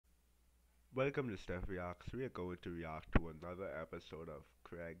Welcome to Steff Reacts. We are going to react to another episode of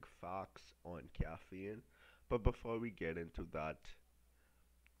Kraig Facts on caffeine. But before we get into that,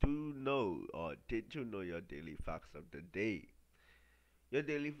 do you know or did you know your daily facts of the day? Your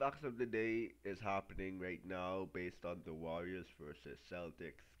daily facts of the day is happening right now based on the Warriors versus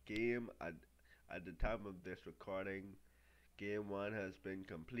Celtics game. At the time of this recording, game one has been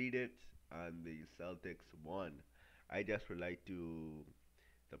completed and the Celtics won. I just would like to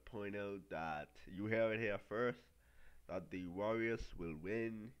point out that you hear it here first that the Warriors will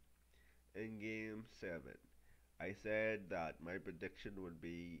win in game 7. I said that my prediction would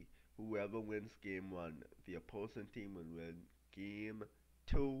be whoever wins game 1, the opposing team will win game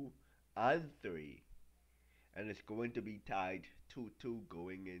 2 and 3. And it's going to be tied 2-2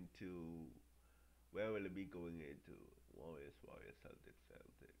 going into, where will it be going into? Warriors, Celtics.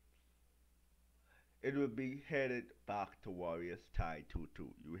 It will be headed back to Warriors tied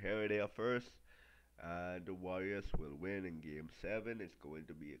 2-2. You hear it here first. The Warriors will win in game 7. It's going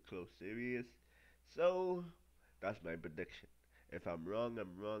to be a close series. So, that's my prediction. If I'm wrong,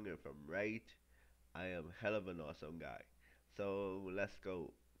 I'm wrong. If I'm right, I am hell of an awesome guy. So, let's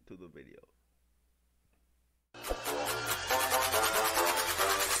go to the video.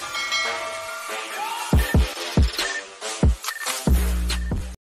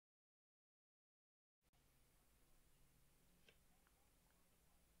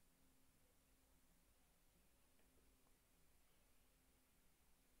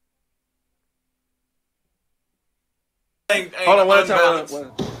 Hold on, one time.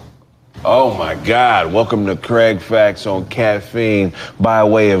 Oh my God! Welcome to Kraig Facts on caffeine by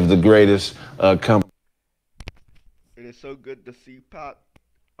way of the greatest company. It is so good to see Pat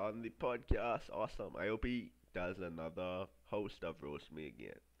on the podcast. Awesome. I hope he does another host of Roast Me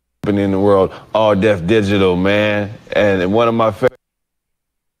again. In the world, All Def Digital, man, and one of my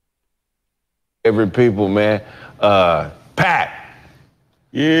favorite people, man, Pat.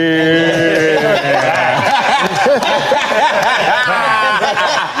 Yeah.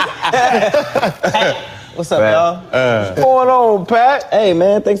 What's up, y'all? What's going on, Pat? Hey,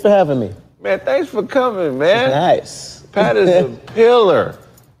 man, thanks for having me. Man, thanks for coming, man. Nice. Pat is a pillar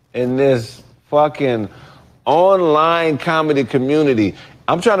in this fucking online comedy community.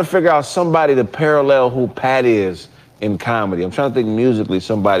 I'm trying to figure out somebody to parallel who Pat is in comedy. I'm trying to think musically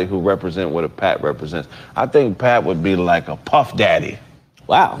somebody who represents what a Pat represents. I think Pat would be like a Puff Daddy.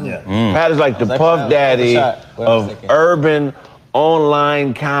 Wow. Yeah. Pat is like the Puff Daddy of urban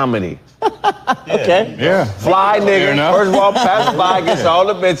online comedy. Okay. Yeah. Fly nigga. First of all, Pat's fly, gets all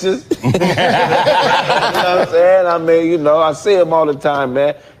the bitches. You know what I'm saying? I mean, I see him all the time,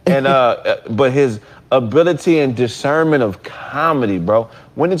 man. And but his ability and discernment of comedy, bro.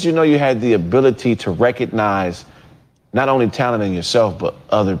 When did you know you had the ability to recognize not only talent in yourself but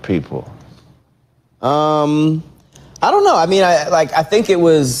other people? I don't know. I mean, I think it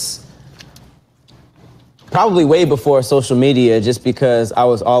was probably way before social media, just because I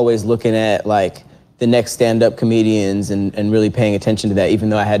was always looking at like the next stand-up comedians and really paying attention to that, even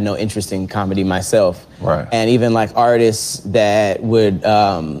though I had no interest in comedy myself. Right. And even like artists that would,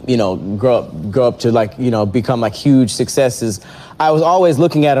 grow up to like, become like huge successes. I was always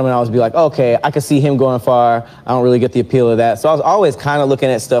looking at them and I was be like, okay, I could see him going far. I don't really get the appeal of that. So I was always kind of looking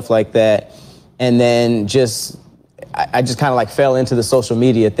at stuff like that. And then I just kind of like fell into the social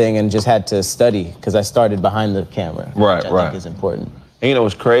media thing and just had to study because I started behind the camera. Right, which I think is important. And you know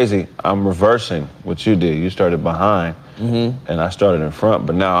what's crazy? I'm reversing what you did. You started behind, and I started in front.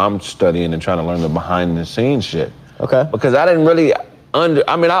 But now I'm studying and trying to learn the behind the scenes shit. Okay. Because I didn't really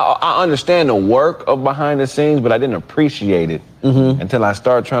I understand the work of behind the scenes, but I didn't appreciate it until I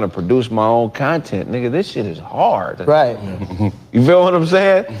started trying to produce my own content. Nigga, this shit is hard. Right. You feel what I'm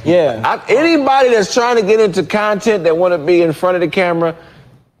saying? Yeah. Anybody that's trying to get into content that want to be in front of the camera,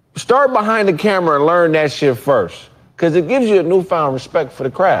 start behind the camera and learn that shit first. Because it gives you a newfound respect for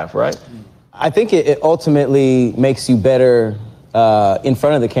the craft, right? I think it ultimately makes you better in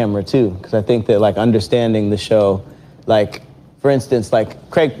front of the camera too. Because I think that like understanding the show, like for instance, like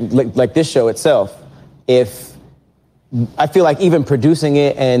Kraig, like this show itself, if I feel like even producing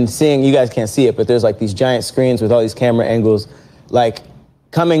it and seeing, you guys can't see it, but there's like these giant screens with all these camera angles, like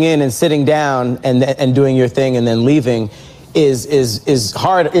coming in and sitting down and doing your thing and then leaving is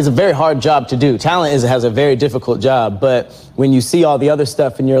hard, is a very hard job to do. Talent has a very difficult job, but when you see all the other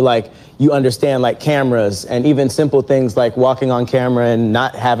stuff and you're like, you understand like cameras and even simple things like walking on camera and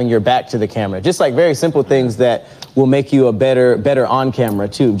not having your back to the camera, just like very simple things that will make you a better on camera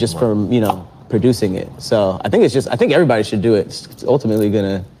too, just from, producing it. So I think everybody should do it. It's ultimately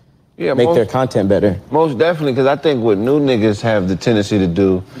gonna make their content better. Most definitely, because I think what new niggas have the tendency to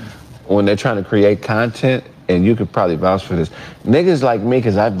do when they're trying to create content, and you could probably vouch for this, niggas like me,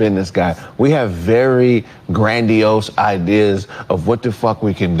 because I've been this guy, we have very grandiose ideas of what the fuck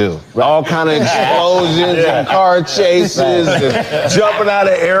we can do. Right. All kind of explosions and car chases and jumping out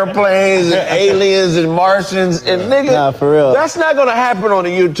of airplanes and aliens and Martians. And nigga, nah, for real. That's not gonna happen on a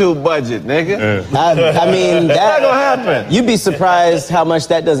YouTube budget, nigga. I mean, that's not gonna happen. You'd be surprised how much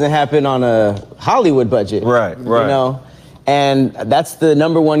that doesn't happen on a Hollywood budget. Right. You know? And that's the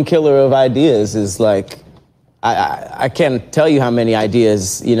 #1 killer of ideas is like, I can't tell you how many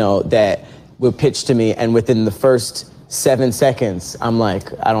ideas, you know, that were pitched to me, and within the first 7 seconds, I'm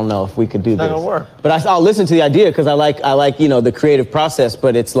like, I don't know if we could do this. Not gonna work. But I'll listen to the idea because I like, you know, the creative process.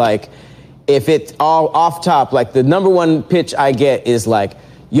 But it's like, if it's all off top, like the #1 pitch I get is like,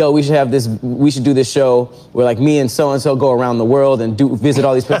 yo, we should do this show where like me and so go around the world and visit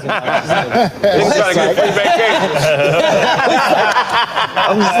all these places. He's trying to get free vacations.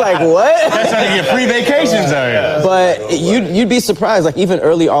 I'm just like, what? I'm trying to get free vacations out here. But you'd be surprised, like even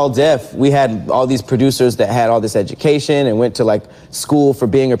early All Def, we had all these producers that had all this education and went to like school for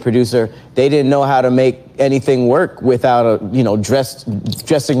being a producer. They didn't know how to make anything work without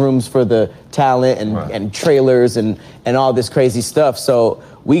dressing rooms for the talent and trailers and all this crazy stuff. So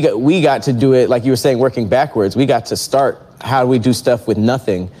we got to do it, like you were saying, working backwards. We got to start how do we do stuff with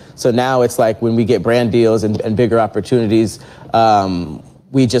nothing. So now it's like when we get brand deals and bigger opportunities,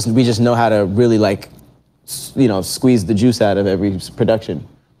 we just know how to really like, you know, squeeze the juice out of every production.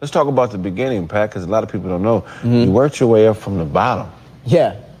 Let's talk about the beginning, Pat, because a lot of people don't know. You worked your way up from the bottom.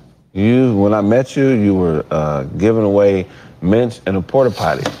 Yeah. When I met you, you were giving away mints in a porta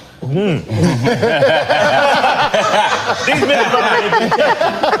potty.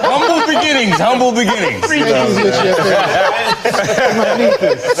 Humble beginnings. Yeah,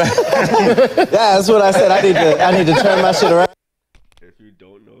 that's what I said. I need to turn my shit around. If you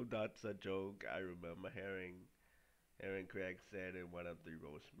don't know, that's a joke. I remember hearing Kraig said in one of the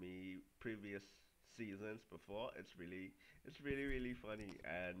Roast Me previous seasons before. It's really funny.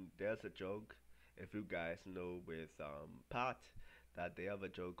 And there's a joke, if you guys know, with Pat, that they have a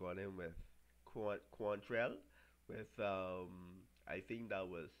joke on him with Quantrell, with I think that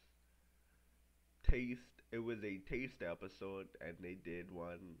was it was a taste episode, and they did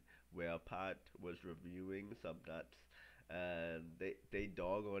one where Pat was reviewing some nuts, and they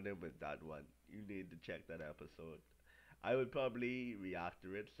dog on him with that one. You need to check that episode. I would probably react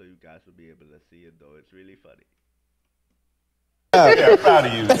to it so you guys will be able to see it, though. It's really funny. Yeah, proud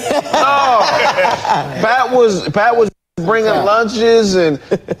of you. Pat was bringing lunches, and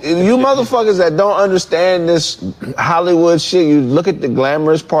you motherfuckers that don't understand this Hollywood shit, you look at the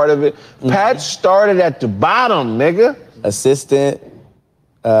glamorous part of it. Pat started at the bottom, nigga. Assistant,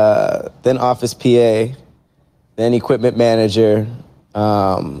 then office PA, then equipment manager.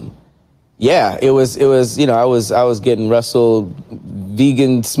 Yeah, it was, you know, I was getting Russell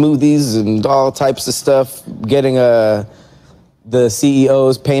vegan smoothies and all types of stuff, getting the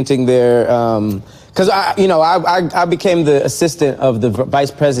CEOs painting their, because I became the assistant of the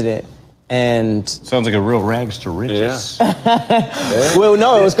vice president, and sounds like a real rags to riches. Yeah. Well,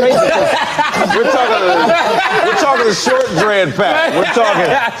 no, it was crazy. We're talking a short dread, Pat. We're talking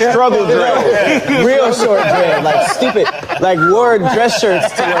struggle dread. Real short dread, like stupid, like wore dress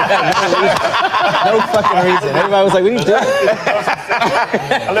shirts to work for no reason. No fucking reason. Everybody was like, what are you doing?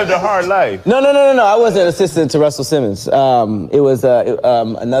 I lived a hard life. No. I wasn't assistant to Russell Simmons. It was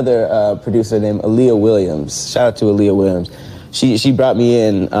another producer named Aaliyah Williams. Shout out to Aaliyah Williams. She brought me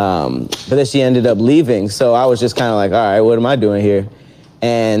in, but then she ended up leaving. So I was just kind of like, all right, what am I doing here?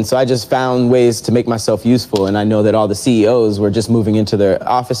 And so I just found ways to make myself useful. And I know that all the CEOs were just moving into their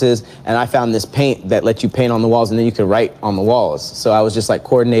offices. And I found this paint that lets you paint on the walls and then you could write on the walls. So I was just like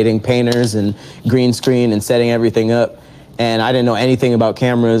coordinating painters and green screen and setting everything up. And I didn't know anything about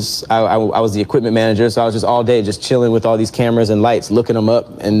cameras. I was the equipment manager. So I was just all day just chilling with all these cameras and lights, looking them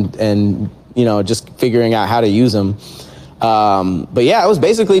up and you know, just figuring out how to use them. But yeah, I was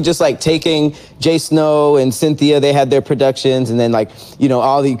basically just like taking Jay Snow and Cynthia, they had their productions, and then like, you know,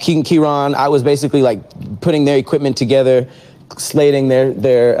 all the Kieran, I was basically like putting their equipment together, slating their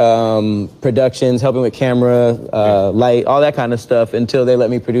productions, helping with camera, light, all that kind of stuff until they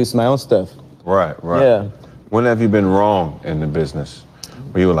let me produce my own stuff. Right. Yeah. When have you been wrong in the business?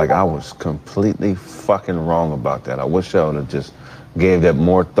 Where you were like, I was completely fucking wrong about that. I wish I would have just gave that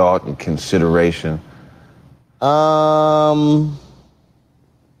more thought and consideration.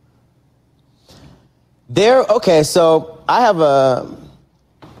 Okay, so I have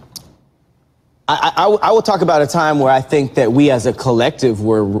I will talk about a time where I think that we as a collective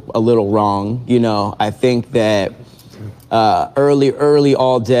were a little wrong. You know, I think that early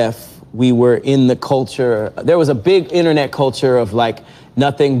all deaf. We were in the culture. There was a big internet culture of like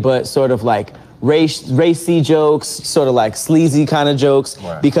nothing but sort of like racy jokes, sort of like sleazy kind of jokes,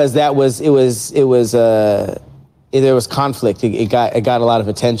 because there was conflict. It got a lot of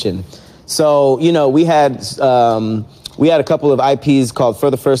attention. So, you know, we had a couple of IPs called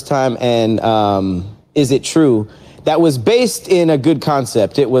For the First Time and Is It True? That was based in a good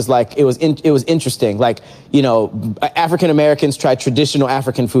concept. It was like, it was interesting. Like, you know, African Americans tried traditional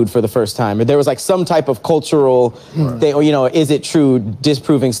African food for the first time. Or there was like some type of cultural thing, or, you know, is it true,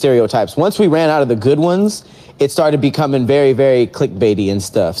 disproving stereotypes. Once we ran out of the good ones, it started becoming very, very clickbaity and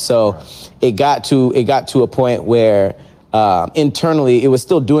stuff. So it got to a point where internally it was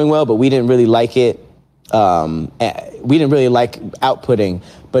still doing well, but we didn't really like it. We didn't really like outputting,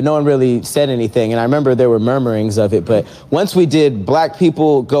 but no one really said anything. And I remember there were murmurings of it, but once we did Black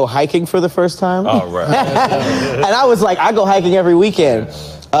People Go Hiking for the first time. Oh, right. And I was like, I go hiking every weekend.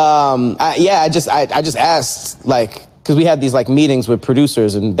 I just asked, like, because we had these like meetings with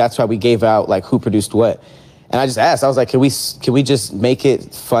producers, and that's why we gave out like who produced what. And I just asked, I was like, can we just make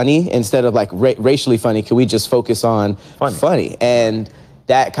it funny instead of like racially funny? Can we just focus on funny? And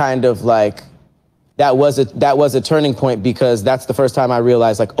that kind of like, that was a turning point, because that's the first time I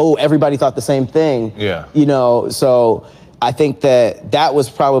realized like, oh, everybody thought the same thing. Yeah. You know, so I think that was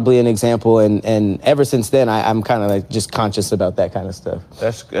probably an example, and ever since then I'm kind of like just conscious about that kind of stuff.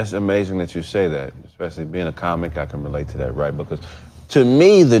 That's amazing that you say that, especially being a comic. I can relate to that, right? Because to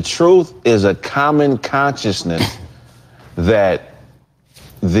me, the truth is a common consciousness that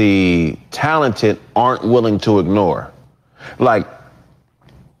the talented aren't willing to ignore. Like,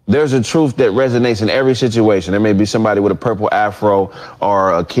 there's a truth that resonates in every situation. There may be somebody with a purple afro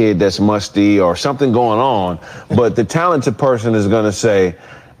or a kid that's musty or something going on, but the talented person is going to say,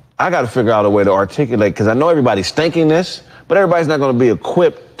 I got to figure out a way to articulate, because I know everybody's thinking this, but everybody's not going to be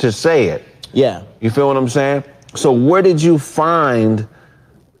equipped to say it. Yeah. You feel what I'm saying? So where did you find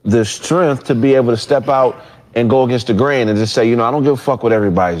the strength to be able to step out and go against the grain and just say, you know, I don't give a fuck what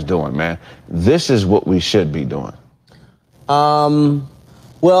everybody's doing, man. This is what we should be doing.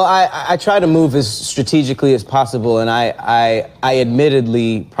 Well, I try to move as strategically as possible, and I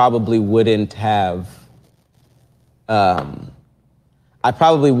admittedly probably wouldn't have, I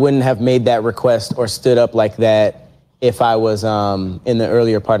probably wouldn't have made that request or stood up like that if I was in the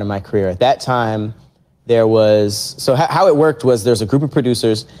earlier part of my career. At that time, there was, so how it worked was there's a group of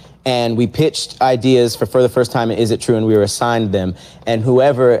producers, and we pitched ideas for the first time in Is It True, and we were assigned them, and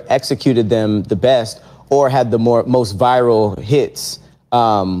whoever executed them the best or had the most viral hits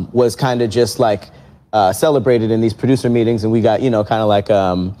was kind of just like celebrated in these producer meetings, and we got, you know, kind of like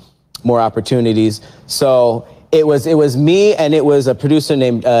more opportunities. So it was me, and it was a producer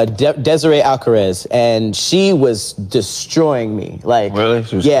named Desiree Alcaraz, and she was destroying me. Like, really?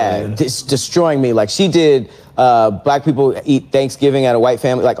 Yeah, destroying me. Like, she did Black People Eat Thanksgiving at a White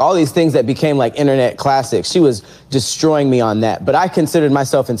Family, like all these things that became like internet classics. She was destroying me on that, but I considered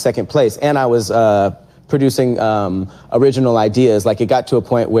myself in second place, and I was producing original ideas. Like, it got to a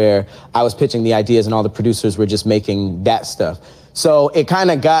point where I was pitching the ideas and all the producers were just making that stuff. So it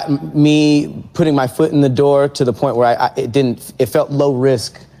kind of got me putting my foot in the door to the point where it felt low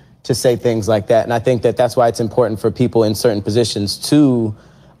risk to say things like that. And I think that's why it's important for people in certain positions to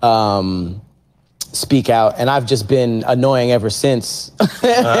speak out. And I've just been annoying ever since.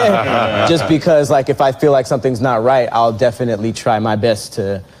 Just because, like, if I feel like something's not right, I'll definitely try my best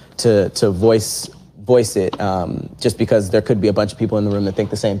to voice it, just because there could be a bunch of people in the room that think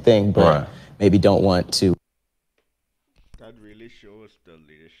the same thing, but maybe don't want to. That really shows the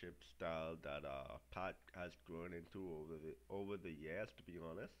leadership style that Pat has grown into over the years, to be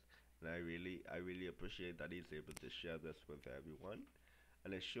honest. And I really appreciate that he's able to share this with everyone.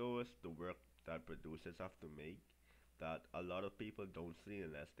 And it shows the work that producers have to make that a lot of people don't see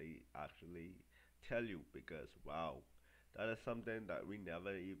unless they actually tell you, because wow, that is something that we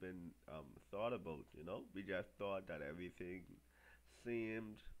never even thought about, you know? We just thought that everything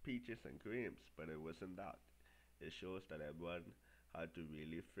seemed peaches and creams, but it wasn't that. It shows that everyone had to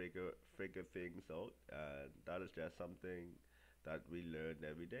really figure things out, and that is just something that we learn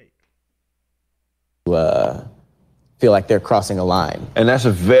every day. Feel like they're crossing a line. And that's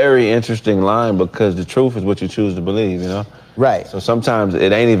a very interesting line, because the truth is what you choose to believe, you know? Right. So sometimes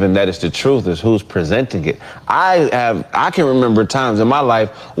it ain't even that it's the truth, it's who's presenting it. I can remember times in my life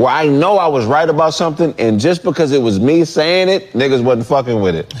where I know I was right about something, and just because it was me saying it, niggas wasn't fucking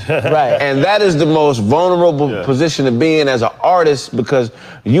with it. Right. And that is the most vulnerable position to be in as an artist, because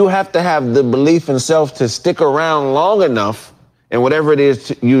you have to have the belief in self to stick around long enough and whatever it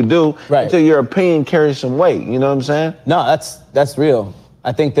is you do until your opinion carries some weight. You know what I'm saying? No, that's real.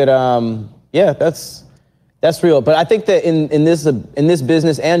 I think that that's real. But I think that in this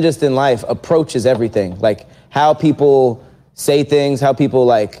business and just in life, approach is everything. Like how people say things, how people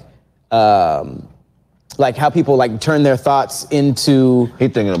how people turn their thoughts into. He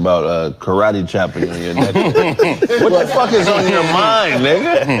thinking about karate chopping on your neck. What the fuck is on your mind,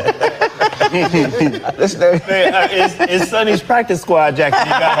 nigga? It's Sonny's practice squad jacket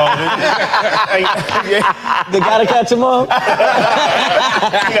you got on. They gotta catch him all. You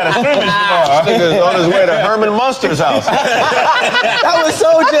gotta scrimmage tomorrow. This nigga's on his way to Herman Munster's house. That was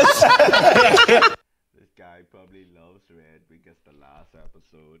so just. This guy probably loves red because the last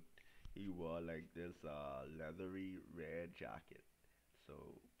episode he wore like this leathery red jacket. So,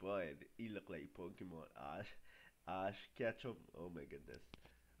 boy, he looked like Pokemon Ash Ketchum. Oh my goodness.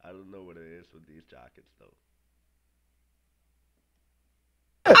 I don't know what it is with these jackets though.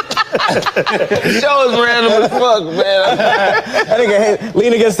 Show is random as fuck, man. That nigga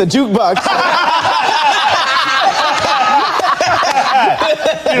lean against the jukebox.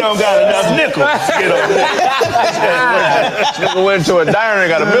 You don't got enough nickels to get over there. This nigga went to a diner and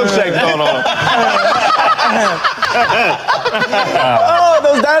got a milkshake going on. Oh,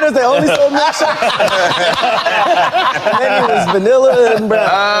 those diners, they only sold milkshakes. And then it was vanilla and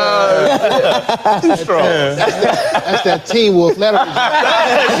brown. Too strong. That's that Teen Wolf letter.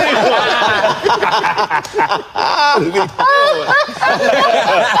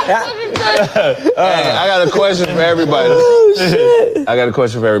 Hey, I got a question for everybody. Oh, shit. I got a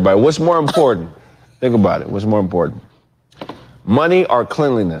question for everybody. What's more important? Think about it. What's more important? Money or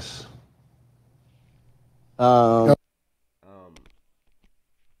cleanliness? I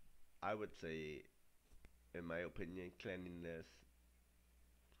would say, in my opinion, cleanliness.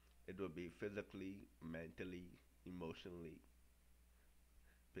 It would be physically, mentally, emotionally.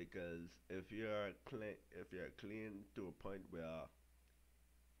 Because if you're clean to a point where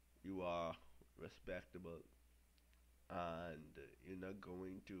you are respectable and you're not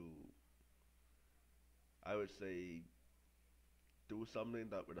going to, I would say, do something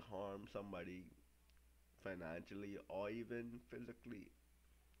that would harm somebody financially or even physically.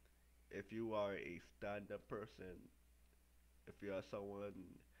 If you are a stand-up person, if you are someone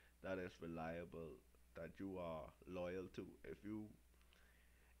that is reliable, that you are loyal to,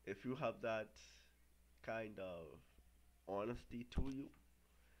 if you have that kind of honesty to you,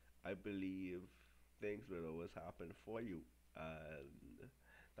 I believe things will always happen for you. And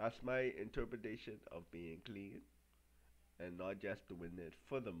that's my interpretation of being clean and not just doing it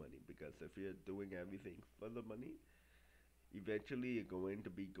for the money. Because if you're doing everything for the money, eventually you're going to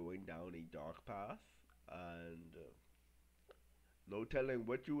be going down a dark path and no telling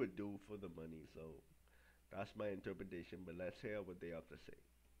what you would do for the money. So that's my interpretation, but let's hear what they have to say.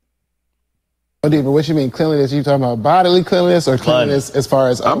 But what you mean cleanliness? You talking about bodily cleanliness or cleanliness as far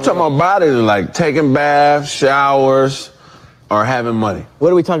as... I'm talking about body, like taking baths, showers, or having money.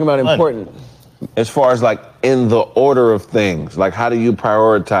 What are we talking about important? As far as like in the order of things, like how do you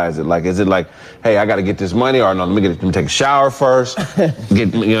prioritize it? Like, is it like, hey, I got to get this money, or no, let me take a shower first, and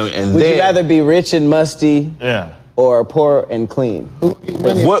Would then... you rather be rich and musty? Yeah. Or poor and clean?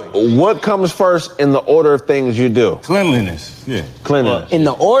 What comes first in the order of things you do? Cleanliness. Yeah. Cleanliness. In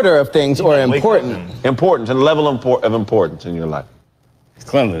the order of things or important? Importance and level of importance in your life.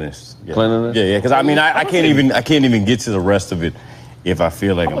 Cleanliness. Yeah. Cleanliness? Yeah, because I mean, I can't even get to the rest of it if I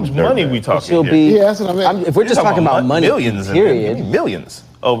feel like How I'm much money we talking here? Yeah, that's what I mean. If we're just talking about money, millions, period. Millions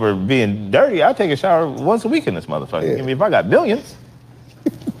over being dirty. I take a shower once a week in this motherfucker. Yeah. I mean, if I got millions.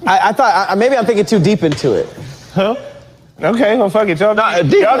 I thought maybe I'm thinking too deep into it. Huh? Okay, well, fuck it. Y'all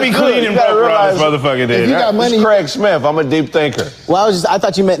be clean and broke around this motherfucker then. If you got money, It's Craig Smith. I'm a deep thinker. Well, I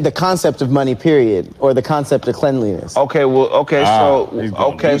thought you meant the concept of money, period, or the concept of cleanliness. Okay,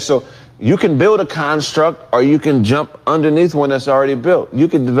 so you can build a construct or you can jump underneath one that's already built. You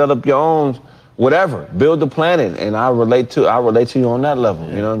can develop your own whatever, build the planet, and I relate to you on that level.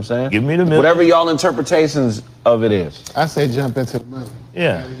 You know what I'm saying? Give me the million. Whatever y'all interpretations of it is. I say jump into the money.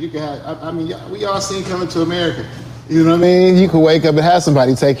 Yeah. You can have, I mean, we all seen Coming to America. You know what I mean? You can wake up and have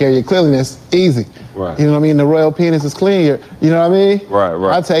somebody take care of your cleanliness, easy. Right. You know what I mean? The royal penis is clean. You know what I mean?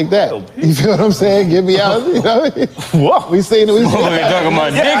 Right. I take that. You feel what I'm saying? Get me out. You know what I mean? Whoa. We seen it. We're talking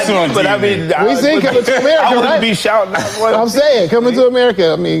about dicks on TV. But I mean, We seen Coming to America, I wouldn't right? be shouting. I'm saying, Coming to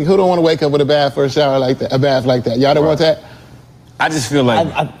America. I mean, who don't want to wake up with a bath or a shower like that? A bath like that. Y'all don't want that? I just feel like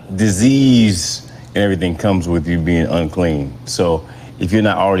disease and everything comes with you being unclean. So if you're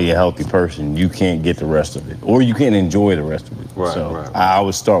not already a healthy person, you can't get the rest of it, or you can't enjoy the rest of it. Right, so right. I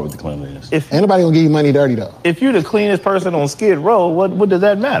would start with the cleanliness. Ain't nobody gonna give you money dirty though. If you're the cleanest person on Skid Row, what does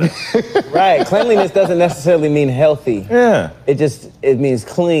that matter? Right. Cleanliness doesn't necessarily mean healthy. Yeah. It means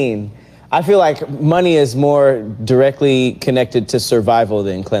clean. I feel like money is more directly connected to survival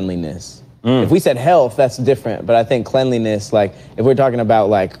than cleanliness. If we said health, that's different. But I think cleanliness, like if we're talking about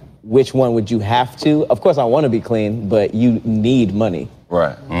like which one would you have to? Of course I want to be clean, but you need money.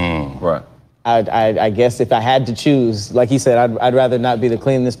 Right. Right. I guess if I had to choose, like he said, I'd rather not be the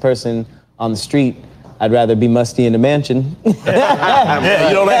cleanest person on the street. I'd rather be musty in the mansion. Yeah,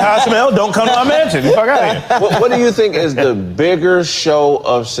 you don't like how I smell? Don't come to my mansion. Fuck out of here. What do you think is the bigger show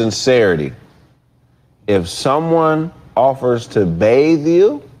of sincerity? If someone offers to bathe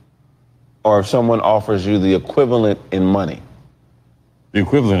you, or if someone offers you the equivalent in money? The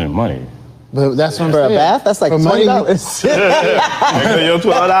equivalent in money. But that's what I'm For a saying. bath, that's like For money, $20. Your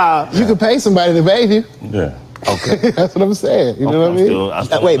 $12. you could pay somebody to bathe you. Yeah. Okay. That's what I'm saying. You know what I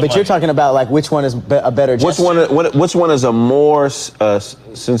mean? Wait, but you're talking about like which one is a better gesture? Which one is a more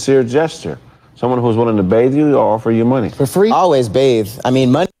sincere gesture? Someone who's willing to bathe you or offer you money? For free? Always bathe. I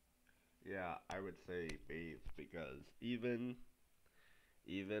mean, money. Yeah, I would say bathe because even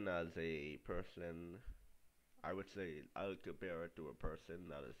as a person, I would say I'll compare it to a person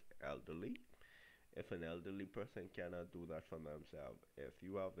that is elderly. If an elderly person cannot do that for themselves, if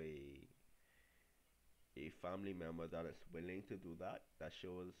you have a family member that is willing to do that, that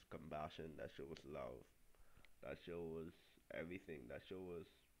shows compassion, that shows love, that shows everything, that shows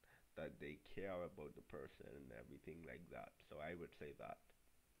that they care about the person and everything like that. So I would say that.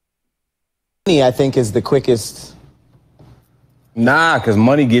 Money, I think, is the quickest. Nah, because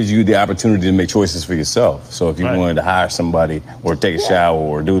money gives you the opportunity to make choices for yourself. So if you wanted to hire somebody or take a shower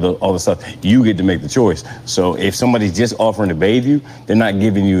or do all the stuff, you get to make the choice. So if somebody's just offering to bathe you, they're not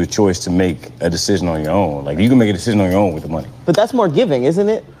giving you a choice to make a decision on your own. Like you can make a decision on your own with the money. But that's more giving, isn't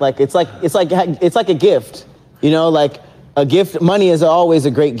it? Like it's like a gift. You know, like a gift. Money is always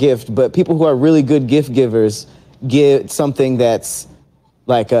a great gift, but people who are really good gift givers give something that's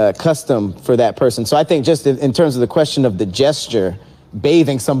like custom for that person. So I think just in terms of the question of the gesture,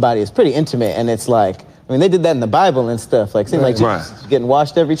 bathing somebody is pretty intimate, and it's like, I mean, they did that in the Bible and stuff. Like, seemed like Jesus was getting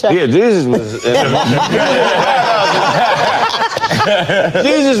washed every chapter. Yeah, Jesus was.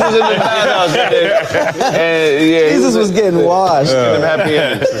 Jesus was in the bathhouse, and yeah, Jesus was getting washed. Getting them happy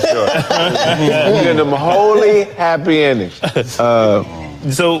endings for sure. Getting them holy happy endings.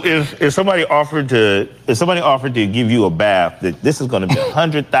 So if somebody offered to give you a bath, that this is going to be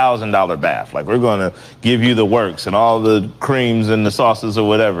 $100,000 bath, like we're going to give you the works and all the creams and the sauces or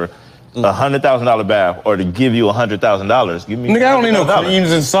whatever, $100,000 bath, or to give you $100,000, give me. Nigga, I don't need no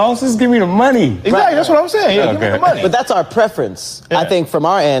creams and sauces. Give me the money. Exactly, that's what I'm saying. Yeah, give me the money. But that's our preference. Yeah. I think from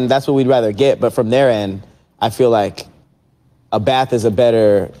our end, that's what we'd rather get. But from their end, I feel like a bath is a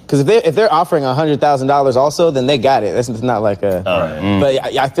better, because if they're offering $100,000 also, then they got it. It's not like a.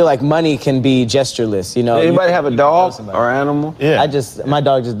 But I feel like money can be gestureless. You know. Anybody have a dog or animal? Yeah. My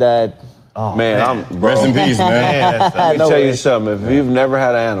dog just died. Oh, man, rest in peace, man. Let me tell you something. If you've never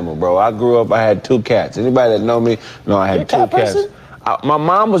had an animal, bro, I grew up, I had 2 cats. Anybody that know me, know I had 2 cats. My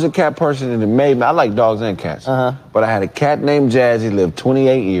mom was a cat person and it made me, I like dogs and cats. But I had a cat named Jazzy, lived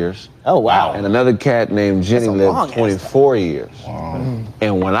 28 years. Oh, wow. And another cat named Jenny lived 24 years.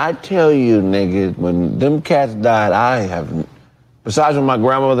 And when I tell you, nigga, when them cats died, I have, besides when my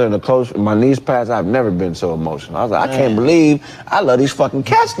grandmother and my niece passed, I've never been so emotional. I was like, I can't believe I love these fucking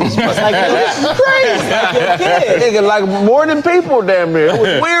cats. This is crazy. Nigga, like more than people damn near. It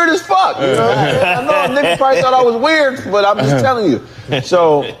was weird as fuck. You know? I know niggas probably thought I was weird, but I'm just telling you.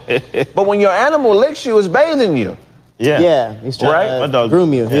 So, but when your animal licks you, it's bathing you. Yeah, he's trying to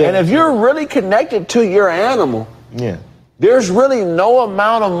groom you. And if you're really connected to your animal, there's really no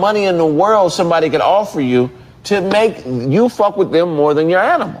amount of money in the world somebody could offer you to make you fuck with them more than your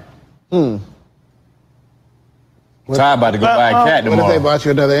animal. Ty about to go buy a cat tomorrow. What if they bought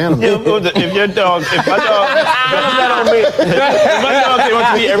you another animal? If my dog came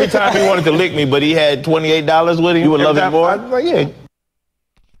up to me every time he wanted to lick me, but he had $28 with him, you would love it more? I'd be like, yeah.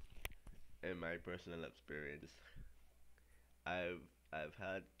 In my personal experience, I've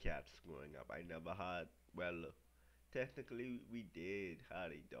had cats growing up. I never had, well, technically we did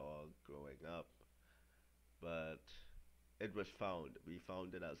had a dog growing up, but it was found. We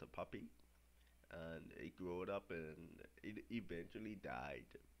found it as a puppy, and it grew up and it eventually died.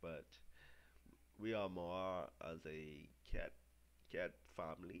 But we are more as a cat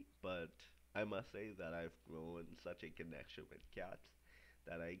family. But I must say that I've grown such a connection with cats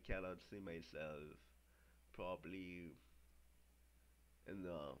that I cannot see myself probably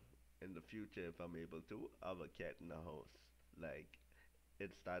in the future, if I'm able to, have a cat in the house. Like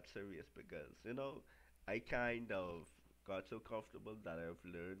it's that serious because I kind of got so comfortable that I've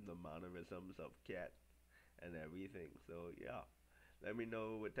learned the mannerisms of cat and everything. So yeah, let me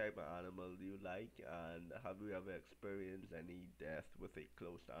know what type of animal you like, and have you ever experienced any death with a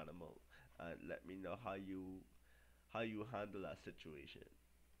close animal? And let me know how you handle that situation.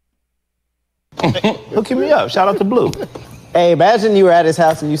 Hook me up. Shout out to Blue. Hey, imagine you were at his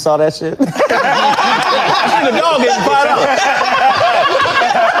house and you saw that shit. The dog getting fired up.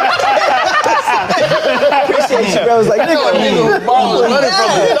 Appreciate you, bro. I was like, nigga, Balls running from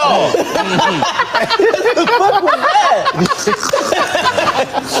the dog. what the fuck was that?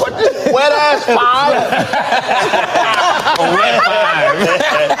 Wet ass fire.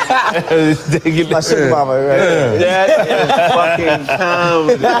 My sugar mama, right? That is fucking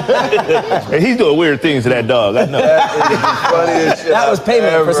comedy. He's doing weird things to that dog. I know. Funniest shit That was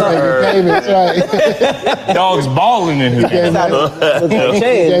payment for something. Payments, right? Dog's balling in here. Gave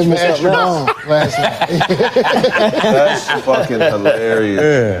him an extra bone last night. That's fucking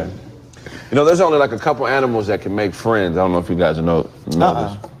hilarious. You know, there's only like a couple animals that can make friends. I don't know if you guys know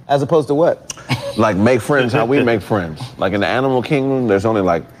this. As opposed to what? Like make friends how we make friends. Like in the animal kingdom, there's only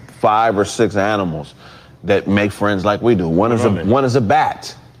like 5 or 6 animals that make friends like we do. One is a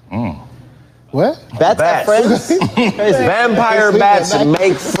bat. What? Bats have friends? Vampire bats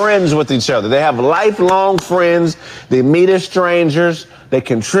make friends with each other. They have lifelong friends. They meet as strangers. They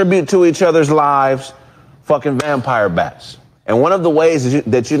contribute to each other's lives. Fucking vampire bats. And one of the ways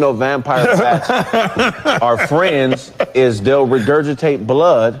that you know vampire bats are friends is they'll regurgitate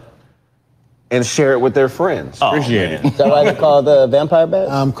blood and share it with their friends. Appreciate it. Is that why they call the vampire bat?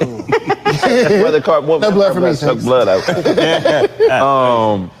 I'm cool. Why they call No blood for me, suck thanks. blood out.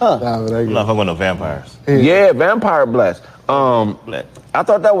 I'm not fucking with no vampires. Yeah, vampire bats. I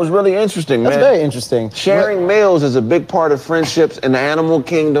thought that was really interesting, That's man. very interesting. Sharing meals is a big part of friendships in the animal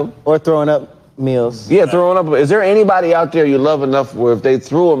kingdom. Or throwing up meals. Yeah, throwing up. Is there anybody out there you love enough where if they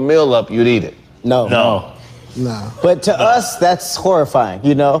threw a meal up, you'd eat it? No. No. No. But to us, that's horrifying,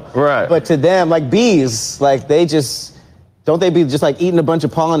 you know? Right. But to them, like bees, like they just, don't they be just like eating a bunch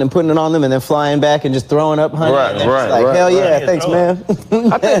of pollen and putting it on them and then flying back and just throwing up honey? Right, And they're just right, like, right, hell yeah, right. thanks, man.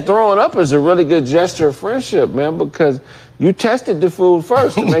 I think throwing up is a really good gesture of friendship, man, because you tested the food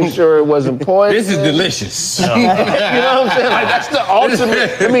first to make sure it wasn't poison. This is delicious. You know what I'm saying? Like, that's the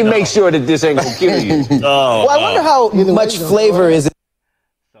ultimate. Let me make sure that this ain't gonna kill you. Oh. Well, I wonder how Either way, much you don't flavor is it.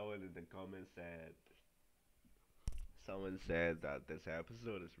 Someone in the comments said that this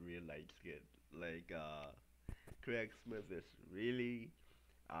episode is real light skin. Like Craig Smith is really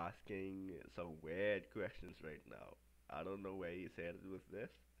asking some weird questions right now. I don't know where he's headed with this,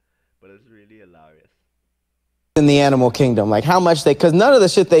 but it's really hilarious. In the animal kingdom, like how much because none of the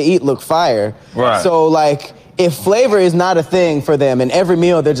shit they eat look fire. Right. So like, if flavor is not a thing for them, and every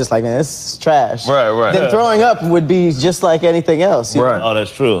meal they're just like, man, this is trash. Right. Then throwing up would be just like anything else. you know? Right. Oh,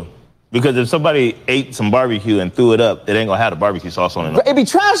 that's true. Because if somebody ate some barbecue and threw it up, it ain't gonna have the barbecue sauce on it. It'd be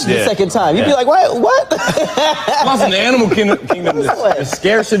trash the Yeah. second time. You'd be like, what? Plus, in the animal kingdom, the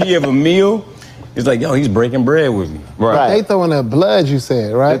scarcity of a meal is like, yo, he's breaking bread with me. Right. They throwing up blood, you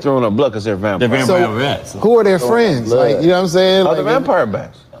said, They're right? throwing up blood because they're vampires. They're So, vampire bats. who are their friends? Like, you know what I'm saying? Other Like, vampire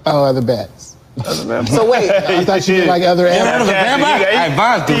bats. Oh, other bats. Other vampires. So wait, I thought you meant like other animals. Vampire? Hey,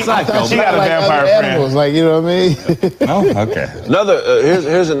 Von's too I psycho. thought you got meant a like vampire other friend. animals. Like, you know what I mean? No? Okay.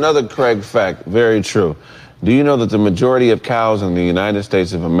 Here's another Kraig fact, very true. Do you know that the majority of cows in the United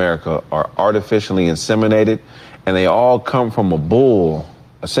States of America are artificially inseminated, and they all come from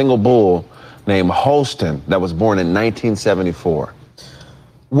a single bull named Holston that was born in 1974.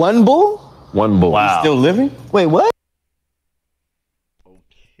 one bull? One bull. Wow. Still living? Wait, what?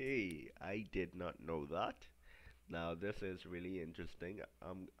 Okay, I did not know that. Now this is really interesting.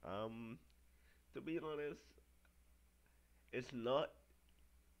 To be honest, it's not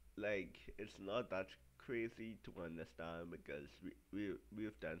that crazy to understand because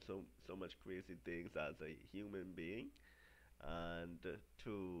we've done so much crazy things as a human being, and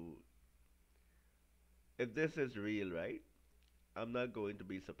to if this is real, right? I'm not going to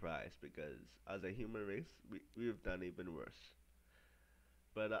be surprised because as a human race, we've done even worse.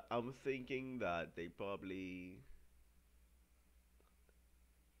 But I'm thinking that they probably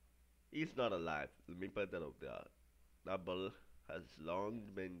he's not alive. Let me put that up there. That bull has long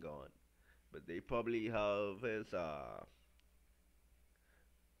been gone. But they probably have his I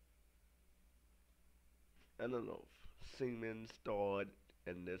don't know, semen stored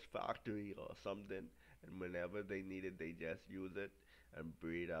in this factory or something, and whenever they need it, they just use it and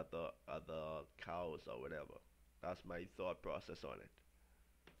breed other cows or whatever. That's my thought process on it.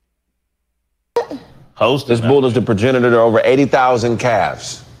 Host. This bull is the progenitor to over 80,000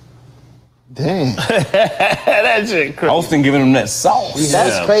 calves. Damn. That shit crazy. Hosting giving them that sauce.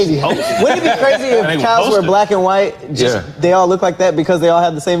 That's crazy. Wouldn't it be crazy if cows were black and white? They all look like that because they all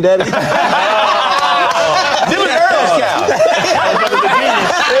have the same daddy? Them Earl's cows.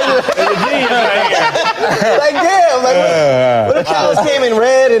 Like, damn, like, what if cows came in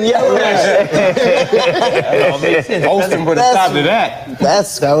red and yellow? Hosting put a stop to that.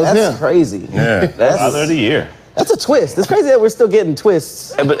 That's him. crazy. Yeah. Father of the year. That's a twist. It's crazy that we're still getting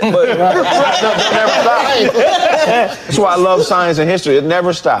twists. But they'll never stop. That's why I love science and history. It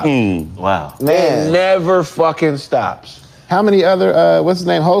never stops. Wow. Man. It never fucking stops. How many other, what's his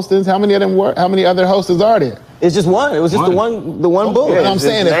name, hostings? How many of them work? How many other hostings are there? It's just one. It was just the one bull. But I'm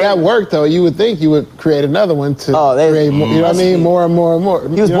saying if that worked though, you would think you would create another one to create more, you know what I mean? More and more and more.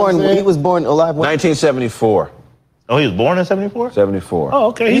 He was born alive. 1974. Oh, he was born in 74? 74. Oh,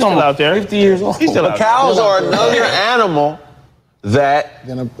 okay. He's still out there. 50 years old. He's still out there. Cows are another animal that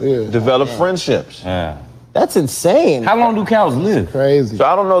develop friendships. Yeah. That's insane. How long do cows live? Crazy. So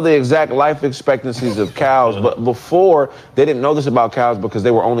I don't know the exact life expectancies of cows, but before, they didn't know this about cows because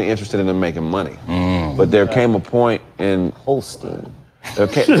they were only interested in them making money. But there came a point in Holstein. where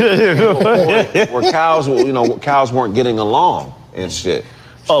cows, cows weren't getting along and shit.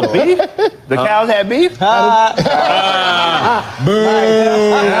 Oh, beef? The cows had beef? I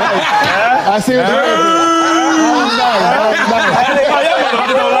see what you're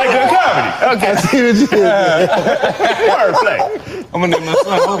Don't like good comedy. Okay. I see what you're Wordplay. I'm gonna name my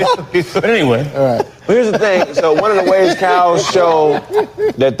son. But anyway. All right. But here's the thing. So one of the ways cows show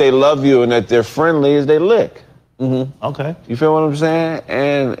that they love you and that they're friendly is they lick. Okay. You feel what I'm saying?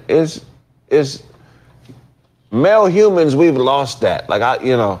 And it's male humans, we've lost that. Like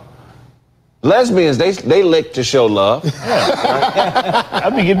lesbians, they lick to show love. I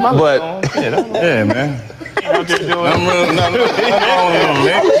be getting my But- on. Yeah, man.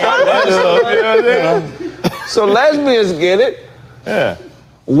 So lesbians get it. Yeah.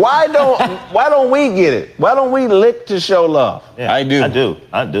 Why don't we get it? Why don't we lick to show love? Yeah. I do. I do.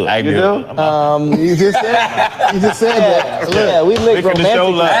 You do? You just said that. Yeah, we lick Licking to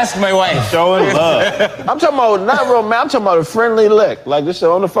show romantic. love. Ask my wife. Showing love. I'm talking about not romantic. I'm talking about a friendly lick, like this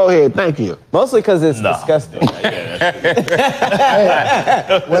on the forehead. Thank you. Mostly because it's No. disgusting. What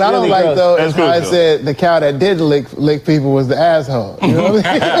I don't like gross. though That's is how I gross, said the cow that didn't lick people was the asshole. You know what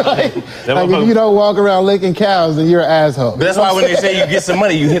I mean? like if you don't walk around licking cows, then you're an asshole. But that's why when they say you get some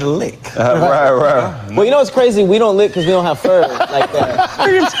money, you hit a lick. Right. Well, you know what's crazy? We don't lick because we don't have fur like that.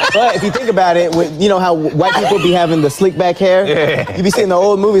 But if you think about it, you know how white people be having the slick back hair? Yeah. You be seeing the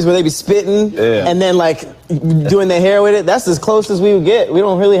old movies where they be spitting and then like doing their hair with it. That's as close as we would get. We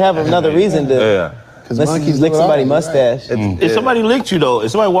don't really have another reason to unless you lick somebody's mustache. If somebody licked you though,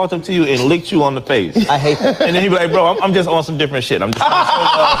 if somebody walked up to you and licked you on the face, I hate that. and then he'd be like, bro, I'm just on some different shit. I'm just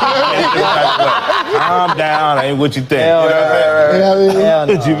calm down. I ain't what you think. Hell no. Yeah,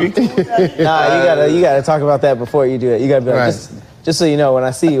 Nah, you gotta talk about that before you do it. You gotta be like, Right. just so you know, when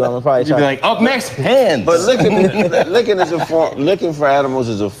I see you, I'm gonna probably You'd try. be like, up next, hands. But licking is a form. Licking for animals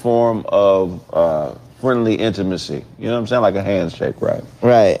is a form of friendly intimacy. You know what I'm saying? Like a handshake, right?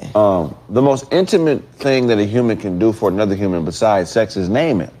 Right. The most intimate thing that a human can do for another human besides sex is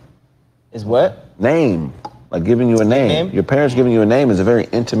name it. Is what? Name. Like giving you a name. Name? Your parents giving you a name is a very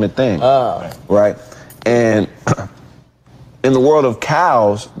intimate thing. Right? And in the world of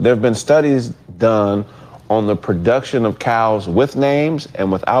cows, there have been studies done on the production of cows with names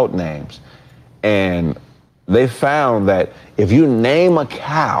and without names. And they found that if you name a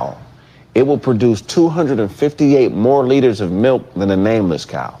cow, it will produce 258 more liters of milk than a nameless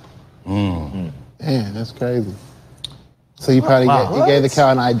cow. Damn, that's crazy. So you probably you gave the cow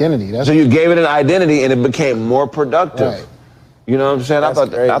an identity. That's So you gave it an identity and it became more productive. right. You know what I'm saying? I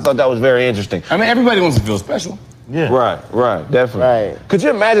thought that was very interesting. I mean, everybody wants to feel special. Yeah. Right, definitely. Right. Could you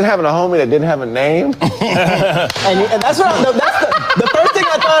imagine having a homie that didn't have a name? And that's what the first thing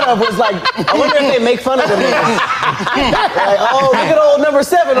I thought of was like, I wonder if they make fun of them. Like, oh, look at old number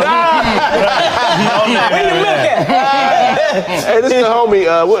 7. Where you milk at? Hey, this is the homie,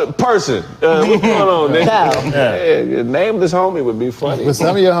 what person? What's going on, nigga? Cow. Yeah, name this homie would be funny. But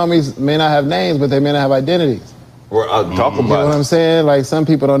some of your homies may not have names, but they may not have identities. Talk You know what about I'm saying? Like some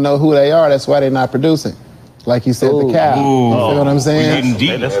people don't know who they are. That's why they're not producing. Like you said, the cow. You feel what I'm saying?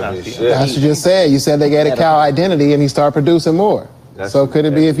 Hey, that's not it. deep. That's what you just said. You said they gave a cow identity and he started producing more. So could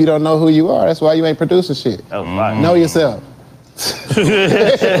it be if you don't know who you are? That's why you ain't producing shit. That was fire. Know yourself.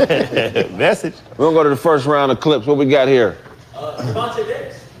 Message. We're gonna go to the first round of clips. What we got here? Devontae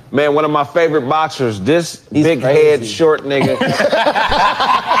Davis. Man, one of my favorite boxers, this He's big crazy. head, short nigga.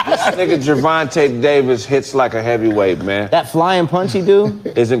 This nigga Gervonta Davis hits like a heavyweight, man. That flying punch he do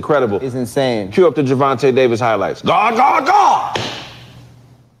It's incredible. is insane. Cue up the Gervonta Davis highlights. God, God, God!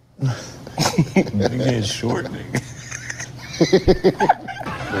 Big head, short nigga.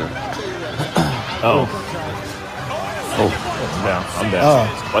 Oh. I'm down.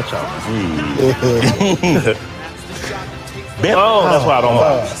 Watch out. Oh, that's why I don't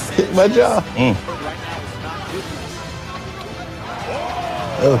box. Hit my jaw.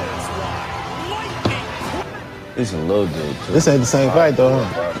 He's a little dude, too. This ain't the same fight, though,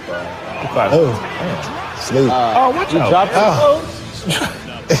 huh? Oh. Sleep. Watch He out. dropped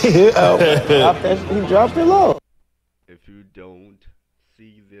he dropped it low. If you don't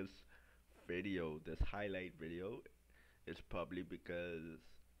see this video, this highlight video, it's probably because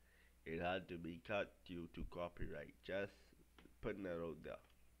it had to be cut due to copyright. Just putting that out there.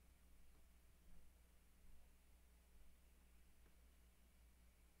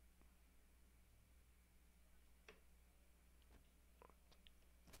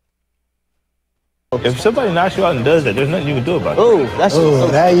 If somebody knocks you out and does that, there's nothing you can do about it. Oh, that's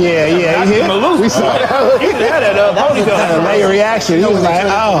That, yeah. Knock him loose. We saw that. He had that ponytail. Late reaction. He was like,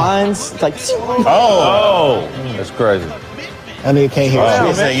 oh. lines. It's like, Oh. That's crazy. That nigga can't hear Oh,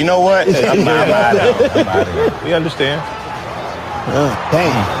 shit. man, you know what? I'm out of here. We understand.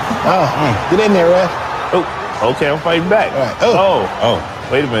 Dang. Oh, get in there, ref. Oh, okay, I'm fighting back. Right. Oh,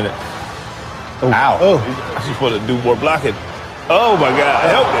 wait a minute. Ow. Oh. I just supposed to do more blocking. Oh my God,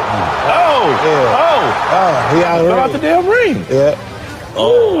 help me. Oh, he out of Throw out the range. damn ring. Yeah.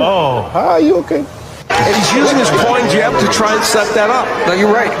 Oh. Oh, you okay? And he's using his point jab to try and set that up. No,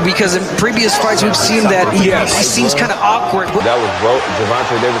 you're right, because in previous fights we've seen that he seems kind of awkward. That was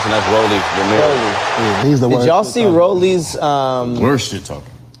Gervonta Davis, and that's Rolly Ramirez. Yeah, he's the did worst. y'all see Rolly's Worst shit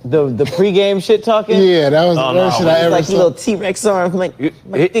talking. the pregame shit talking? Yeah, that was the worst shit I He's ever like saw. little T-Rex arm, like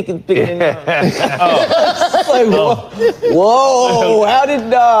my dick is bigger than yours. Like, whoa, how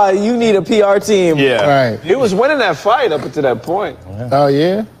did you need a PR team? Yeah. Right. He was winning that fight up until that point. Oh,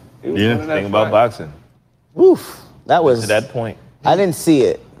 yeah? Yeah. Thing about boxing. Oof, that was To that point. I didn't see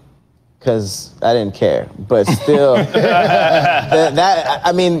it because I didn't care, but still,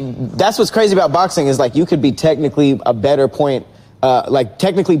 I mean, that's what's crazy about boxing is like you could be technically a better point, like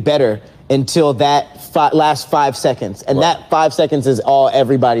technically better until that last 5 seconds, and that 5 seconds is all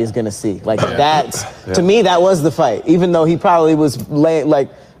everybody is gonna see. Like that's to me that was the fight, even though he probably was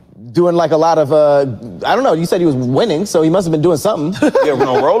doing like a lot of I don't know. You said he was winning, so he must have been doing something. Yeah,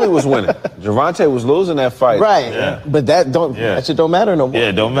 no, Rolly was winning. Gervonta was losing that fight. Right. Yeah. But that shit don't matter no more. Yeah,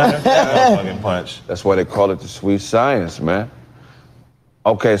 it don't matter. That fucking punch. That's why they call it the sweet science, man.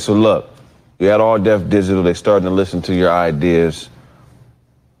 Okay, so look, you had All Def Digital. They starting to listen to your ideas,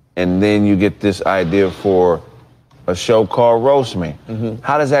 and then you get this idea for a show called Roast Me.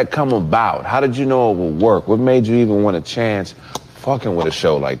 How does that come about? How did you know it would work? What made you even want a chance fucking with a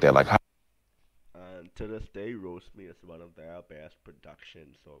show like that? Like, how? And to this day, Roast Me is one of their best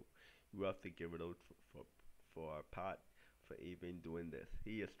productions, so you have to give it out for our part for even doing this.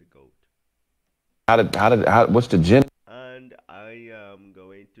 He is the GOAT. What's the gen? And I am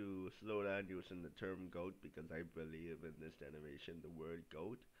going to slow down using the term GOAT because I believe in this generation the word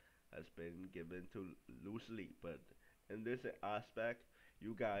GOAT has been given too loosely. But in this aspect,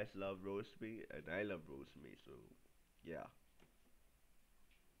 you guys love Roast Me and I love Roast Me, so yeah.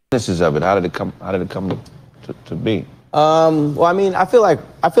 Genesis of it. How did it come to be? Well, I mean, I feel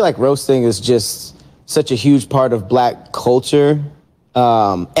like roasting is just such a huge part of Black culture.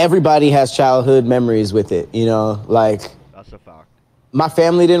 Everybody has childhood memories with it, you know, like That's a fact. my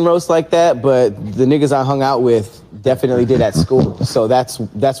family didn't roast like that, but the niggas I hung out with definitely did at school. So that's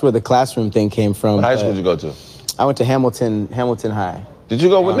where the classroom thing came from. What high school did you go to? I went to Hamilton High. Did you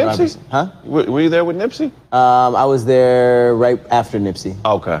go with Nipsey? Robinson. Huh? Were you there with Nipsey? I was there right after Nipsey.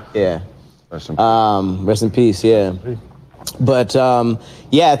 Okay. Yeah. Rest in Rest in peace, yeah. But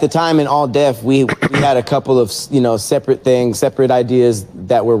yeah, at the time in All Def, we had a couple of separate things, separate ideas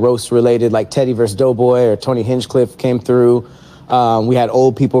that were roast related, like Teddy vs. Doughboy or Tony Hinchcliffe came through. We had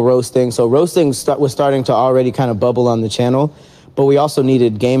old people roasting, so roasting was starting to already kind of bubble on the channel. But we also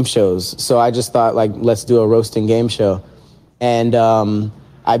needed game shows, so I just thought like let's do a roasting game show, and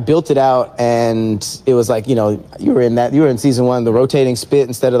I built it out, and it was like you were in season 1, the rotating spit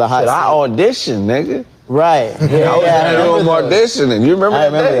instead of the hot. I auditioned, nigga. Right. Yeah, I was at home auditioning. You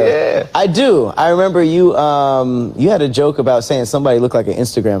remember that? Yeah. I do. I remember you. You had a joke about saying somebody looked like an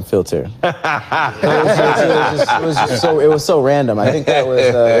Instagram filter. It was so random. I think that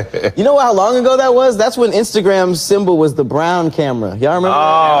was. You know how long ago that was? That's when Instagram's symbol was the brown camera. Y'all remember?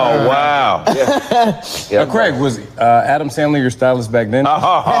 Oh wow. Yeah. Kraig, was Adam Sandler your stylist back then? Now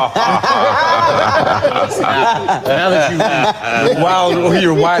that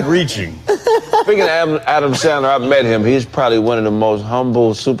you're wide-reaching. Speaking of Adam Sandler, I've met him. He's probably one of the most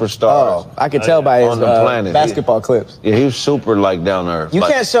humble superstars. I could tell by his basketball clips. Yeah, he was super like down to earth. You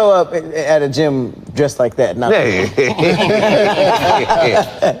can't show up at a gym dressed like that.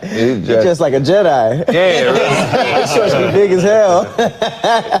 He's just like a Jedi. Yeah, His shorts be big as hell.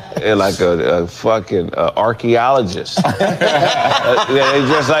 Yeah, like a fucking archaeologist. Yeah, he's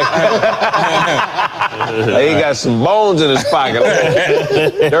just like he got some bones in his pocket.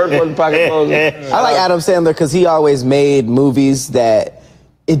 Dirt in the pocket bones. I like Adam Sandler because he always made movies that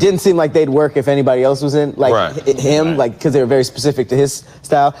it didn't seem like they'd work if anybody else was in, like him, like because they were very specific to his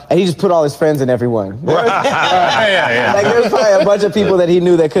style, and he just put all his friends in everyone. Like there's probably a bunch of people that he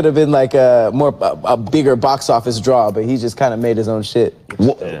knew that could have been like a bigger box office draw, but he just kind of made his own shit.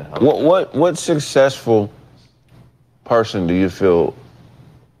 What successful person do you feel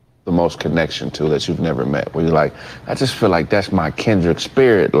the most connection to that you've never met? Where you're like, I just feel like that's my kindred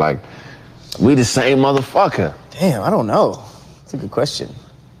spirit. Like, we the same motherfucker. Damn, I don't know. That's a good question.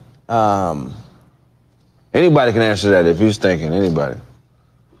 Anybody can answer that if he's thinking, anybody.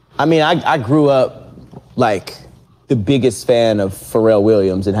 I mean, I grew up like the biggest fan of Pharrell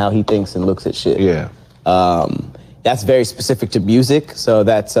Williams and how he thinks and looks at shit. Yeah. That's very specific to music, so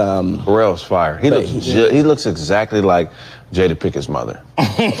that's... Pharrell's fire. He looks exactly like Jada Pickett's mother.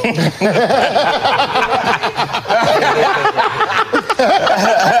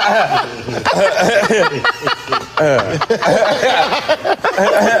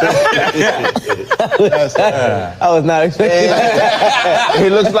 I was not expecting that. He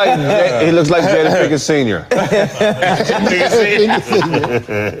looks like Jada Pickett Sr.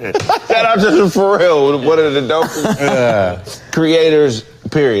 Shout out to Pharrell, one of the dopest creators,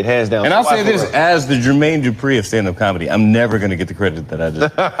 period, hands down. And I'll say this, as the Jermaine Dupri of stand-up comedy, I'm never going to get the credit that I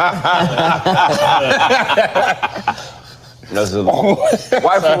just...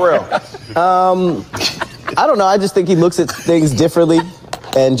 Why Pharrell? I don't know. I just think he looks at things differently,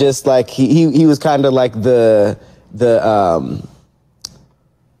 and just like he was kind of like the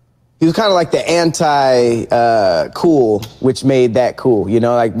he was kind of like the anti-cool, which made that cool. You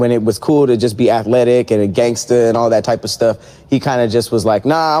know, like when it was cool to just be athletic and a gangster and all that type of stuff, he kind of just was like,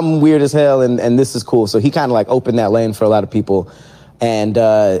 nah, I'm weird as hell, and this is cool. So he kind of like opened that lane for a lot of people. And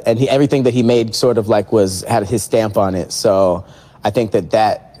everything that he made sort of like had his stamp on it. So I think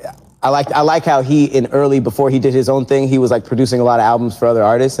that I like how before he did his own thing, he was like producing a lot of albums for other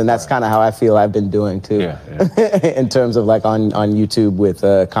artists, and that's kind of how I feel I've been doing too. Yeah. In terms of like on YouTube with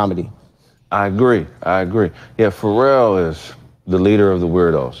comedy. I agree. Yeah, Pharrell is the leader of the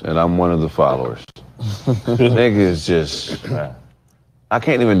weirdos, and I'm one of the followers. Nigga is just, I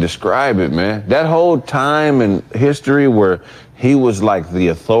can't even describe it, man. That whole time in history where he was like the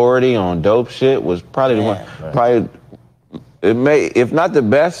authority on dope shit was probably the one, if not the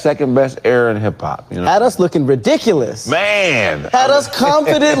best, second best era in hip hop. You know? Had us looking ridiculous. Man. Had us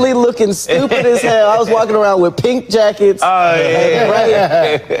confidently looking stupid as hell. I was walking around with pink jackets,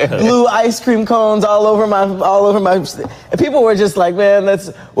 and blue ice cream cones all over my. And people were just like, man, it's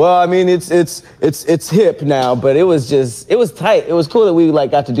hip now, but it was tight. It was cool that we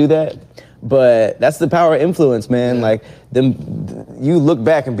like got to do that. But that's the power of influence, man. Yeah. Like, you look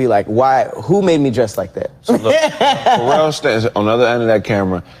back and be like, why? Who made me dress like that? So look, Pharrell stands on the other end of that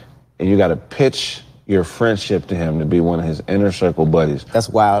camera, and you got to pitch your friendship to him to be one of his inner circle buddies. That's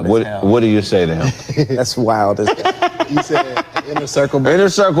wild as hell. What do you say to him? That's wild as hell. You said inner circle buddy. Inner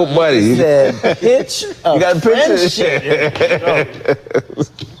circle buddy. You said pitch a you got to pitch friendship.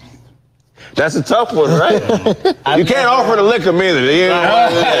 That's a tough one, right? You can't offer the liquor either. You your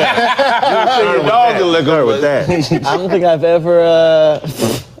dog can liquor with that. I don't think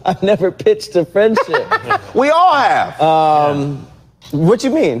I've never pitched a friendship. We all have. What you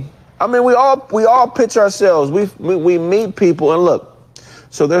mean? I mean, we all pitch ourselves. We meet people, and look,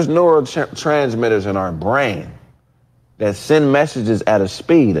 so there's neurotransmitters in our brain that send messages at a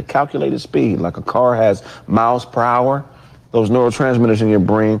speed, a calculated speed, like a car has miles per hour. Those neurotransmitters in your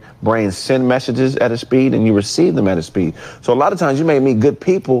brain send messages at a speed, and you receive them at a speed. So a lot of times you may meet good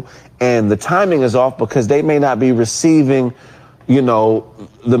people, and the timing is off because they may not be receiving,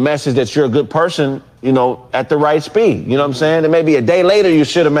 the message that you're a good person, at the right speed. You know what I'm saying? And maybe a day later you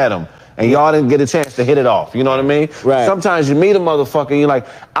should have met them. and y'all didn't get a chance to hit it off. You know what I mean? Right. Sometimes you meet a motherfucker and you're like,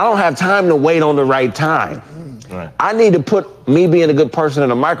 I don't have time to wait on the right time. Right. I need to put me being a good person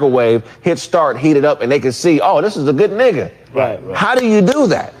in a microwave, hit start, heat it up, and they can see, oh, this is a good nigga. Right. How do you do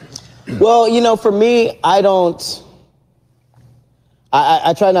that? Well, you know, for me, I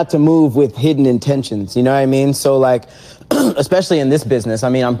try not to move with hidden intentions, you know what I mean? So like, especially in this business, I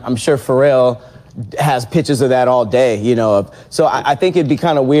mean, I'm sure Pharrell has pitches of that all day, you know. So I think it'd be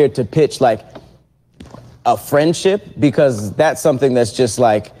kind of weird to pitch like a friendship, because that's something that's just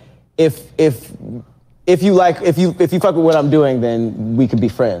like, if you fuck with what I'm doing, then we could be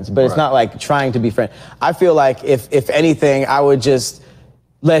friends. But it's not like trying to be friends. I feel like if anything, I would just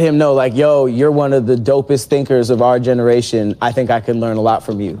let him know, like, yo, you're one of the dopest thinkers of our generation. I think I could learn a lot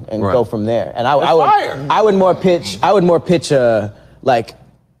from you and go from there. And I would more pitch like,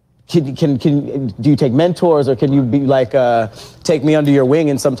 do you take mentors, or can you be like take me under your wing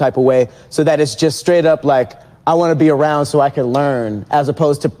in some type of way, so that it's just straight up like, I want to be around so I can learn, as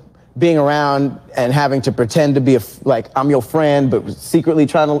opposed to being around and having to pretend to be like I'm your friend but secretly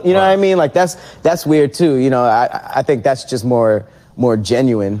trying to, you know what I mean? Like that's weird too. You know, I think that's just more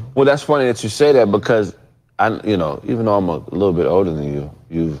genuine. Well, that's funny that you say that, because you know, even though I'm a little bit older than you,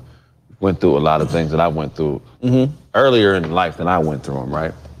 you've went through a lot of things that I went through earlier in life than I went through them,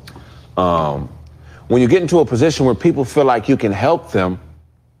 right? When you get into a position where people feel like you can help them,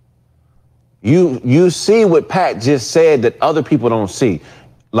 you see what Pat just said that other people don't see,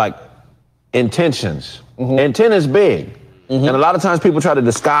 like intentions. Intent is big. And a lot of times people try to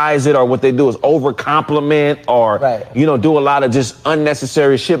disguise it, or what they do is over compliment, or you know, do a lot of just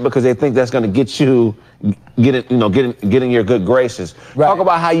unnecessary shit because they think that's gonna get in your good graces. Talk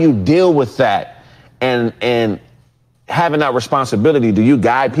about how you deal with that, and having that responsibility. Do you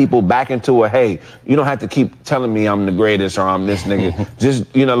guide people back into hey, you don't have to keep telling me I'm the greatest or I'm this nigga. Just,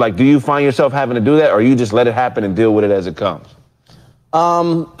 you know, like, do you find yourself having to do that, or you just let it happen and deal with it as it comes?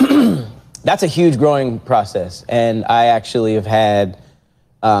 That's a huge growing process, and I actually have had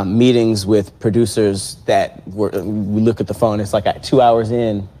meetings with producers that we look at the phone, it's like at 2 hours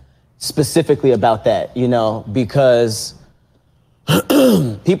in, specifically about that, you know, because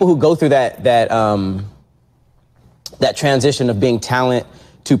people who go through that transition of being talent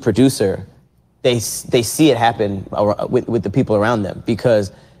to producer, they see it happen with the people around them,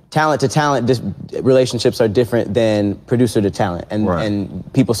 because talent to talent relationships are different than producer to talent.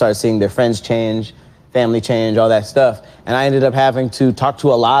 And people started seeing their friends change, family change, all that stuff. And I ended up having to talk to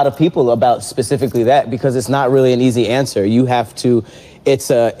a lot of people about specifically that, because it's not really an easy answer. You have to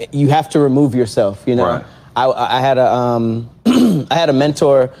remove yourself, you know? Right. I had I had a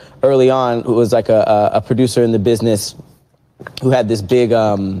mentor early on who was like a producer in the business, who had this big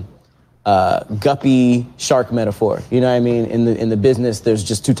guppy shark metaphor. You know what I mean? In the business, there's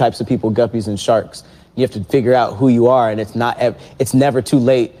just two types of people, guppies and sharks. You have to figure out who you are, and it's never too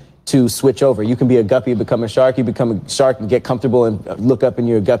late to switch over. You can be a guppy, become a shark. You become a shark and get comfortable and look up and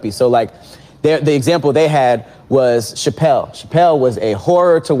you're a guppy. So like, the example they had was Chappelle. Chappelle was a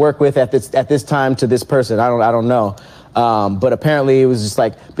horror to work with at this time to this person. I don't know. But apparently it was just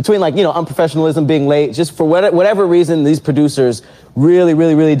like, between like, you know, unprofessionalism, being late, just for whatever reason, these producers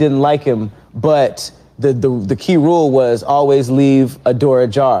really didn't like him. But the key rule was always leave a door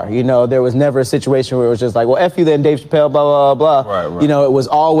ajar. You know, there was never a situation where it was just like, well, F you then, Dave Chappelle, blah, blah, blah. Right. You know, it was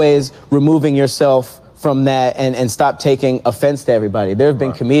always removing yourself from that and stop taking offense to everybody. There have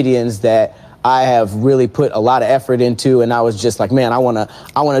been comedians that I have really put a lot of effort into, and I was just like, man, I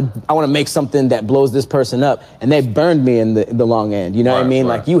wanna make something that blows this person up, and they burned me in the long end. You know what I mean?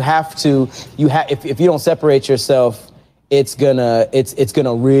 Like, if you don't separate yourself, it's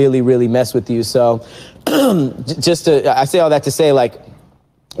gonna really mess with you. So I say all that to say, like,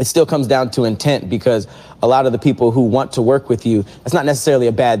 it still comes down to intent, because a lot of the people who want to work with you, that's not necessarily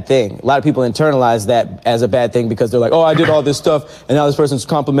a bad thing. A lot of people internalize that as a bad thing, because they're like, oh, I did all this stuff and now this person's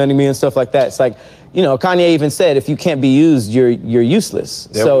complimenting me and stuff like that. It's like, you know, Kanye even said, if you can't be used, you're useless.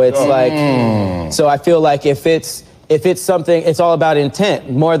 So it's like, so I feel like if it's something, it's all about intent.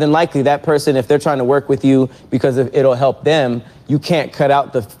 More than likely, that person, if they're trying to work with you because it'll help them, you can't cut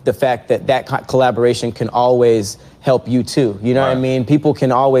out the fact that collaboration can always help you too. You know what I mean? People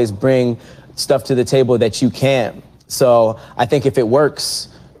can always bring stuff to the table that you can't. So I think if it works,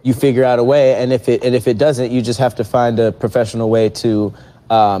 you figure out a way, and if it doesn't, you just have to find a professional way to,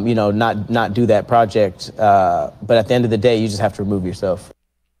 you know, not do that project. But at the end of the day, you just have to remove yourself.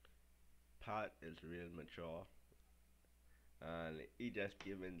 Pat is real mature, and he just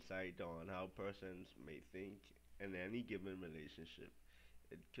gives insight on how persons may think in any given relationship.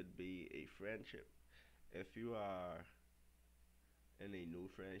 It could be a friendship. If you are in a new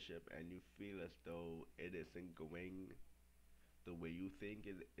friendship and you feel as though it isn't going the way you think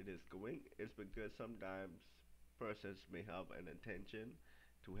it is going, it's because sometimes persons may have an intention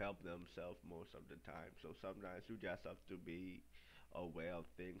to help themselves most of the time. So sometimes you just have to be aware of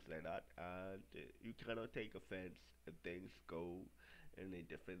things like that, and you cannot take offense if things go in a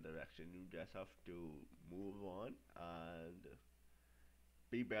different direction. You just have to move on and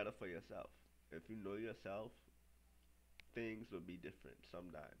be better for yourself. If you know yourself, things will be different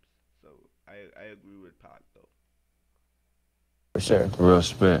sometimes. So I agree with Pat though. For sure. Real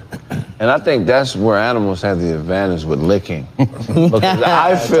spit. And I think that's where animals have the advantage with licking. Because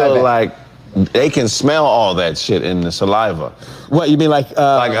I feel like they can smell all that shit in the saliva. What, you mean like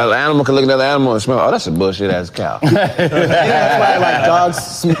Like an animal can look at another animal and smell, oh, that's a bullshit ass cow. that's why like dogs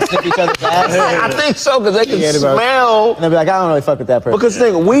sniff each other's ass? I think so, because they can smell. And they'll be like, I don't really fuck with that person. Because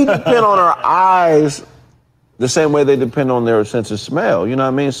think, we depend on our eyes the same way they depend on their sense of smell, you know what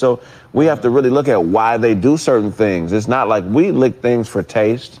I mean? So we have to really look at why they do certain things. It's not like we lick things for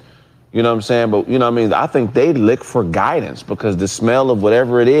taste, you know what I'm saying? But you know what I mean? I think they lick for guidance because the smell of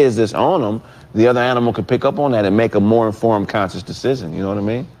whatever it is that's on them, the other animal could pick up on that and make a more informed, conscious decision, you know what I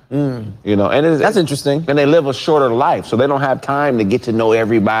mean? You know, and that's interesting. And they live a shorter life, so they don't have time to get to know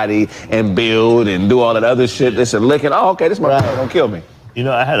everybody and build and do all that other shit. They said licking, oh, okay, this my dog, don't kill me. You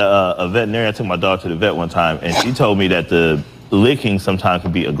know, I had a veterinarian. I took my dog to the vet one time, and she told me that the licking sometimes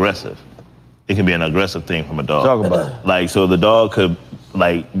can be aggressive. It can be an aggressive thing from a dog. Talk about it. Like, so the dog could,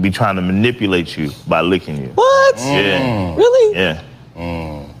 like, be trying to manipulate you by licking you. What? Yeah. Really? Yeah.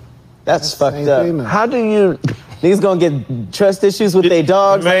 That's fucked up. How do you... Niggas gonna get trust issues with their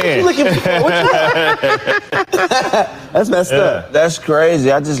dogs. Man. Like, what you looking for? What you That's messed up. That's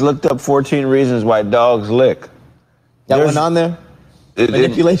crazy. I just looked up 14 reasons why dogs lick. That one on there?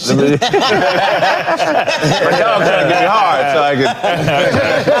 Manipulation. My dog trying to get me hard so I could...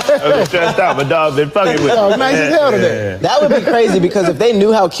 I'm stressed out. My dog been fucking with Oh, me. nice as hell today. That would be crazy because if they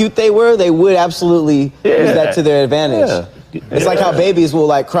knew how cute they were, they would absolutely use that to their advantage. Yeah. It's like how babies will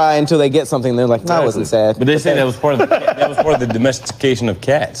like cry until they get something. They're like, no, I wasn't sad. But they say that was part of the domestication of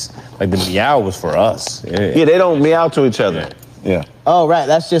cats. Like the meow was for us. Yeah, they don't meow to each other. Yeah. Oh, right.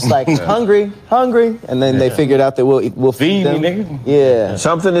 That's just like hungry, and then they figured out that we'll feed them. Nigga. Yeah.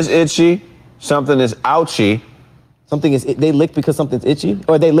 Something is itchy, something is ouchy. Something is they lick because something's itchy,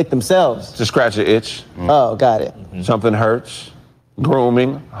 or they lick themselves. To scratch an itch. Oh, got it. Something hurts.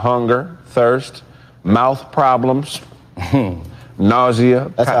 Grooming, hunger, thirst, mouth problems,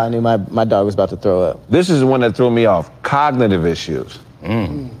 nausea. That's how I knew my dog was about to throw up. This is the one that threw me off. Cognitive issues.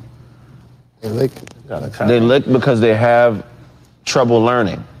 They lick. They lick because they have trouble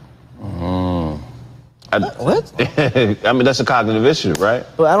learning. What? I mean, that's a cognitive issue, right?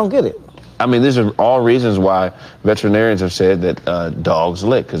 Well, I don't get it. I mean, these are all reasons why veterinarians have said that dogs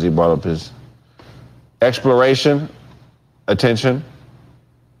lick, because he brought up his exploration, attention,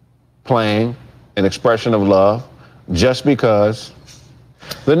 playing, and expression of love, just because.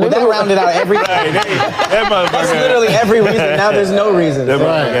 Well, that rounded out everything. That's literally every reason. Now there's no reason.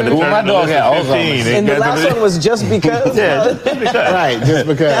 Right. Well, my dog had Alzheimer's. And the last one was just because. Right, just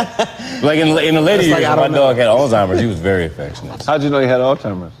because. Like in the later years, like, my dog had Alzheimer's. He was very affectionate. How'd you know he had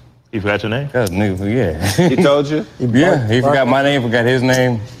Alzheimer's? You forgot your name? Yeah. He told you? Yeah, he forgot my name, forgot his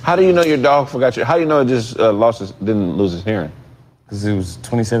name. How do you know your dog forgot your? How do you know it just didn't lose his hearing? Because he was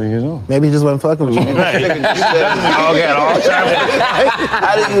 27 years old. Maybe he just wasn't fucking with you. Dog had Alzheimer's.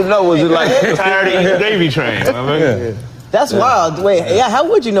 How did you know? Was it like Tired of eating gravy train. Yeah. That's wild. Wait, yeah, how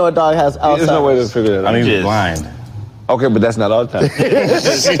would you know a dog has Alzheimer's? There's no way to figure that out. I mean, he Yes. was blind. Okay, but that's not all the time. You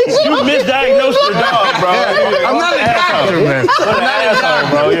misdiagnosed your dog, bro. I'm not a doctor, man. You're an asshole,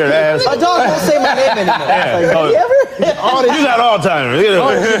 bro. You're an asshole. My dog won't say my name anymore. Like, Oh, you ever? you got Alzheimer's. All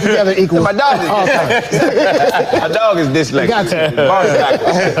this shit together equals. My dog is my dog is dyslexic. Got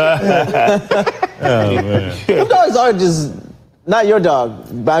man. Some dogs are just not your dog,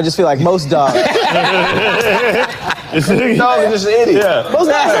 but I just feel like most dogs. Dog is just an idiot. Yeah. Most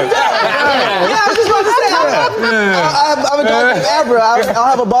dogs. Yeah, I was just about to say. I'm a dog named Abra. I'll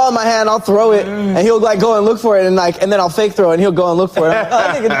have a ball in my hand, I'll throw it, and he'll like go and look for it, and then I'll fake throw it, and he'll go and look for it.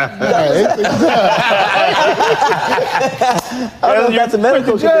 I'm like, I don't know if that's a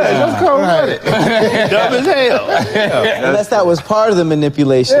medical condition. What's cold with it? Dumb as hell. Unless that was part of the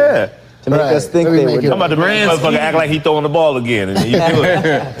manipulation. Yeah. To make us think Let me they make were. it I'm about to bring this motherfucker act like he throwing the ball again. And you do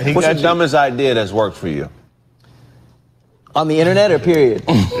it. He What's got the you. dumbest idea that's worked for you? On the internet or period?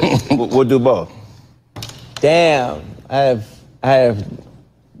 We'll do both. Damn, I have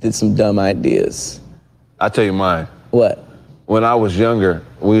did some dumb ideas. I'll tell you mine. What? When I was younger,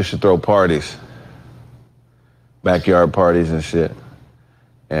 we used to throw parties. Backyard parties and shit.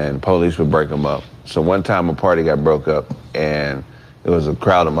 and police would break them up. So one time a party got broke up, and there was a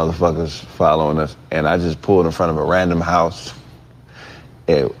crowd of motherfuckers following us, and I just pulled in front of a random house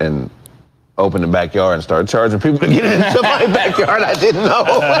and opened the backyard and started charging people to get into my backyard I didn't know.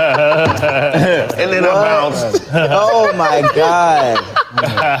 And then I bounced. Oh my God.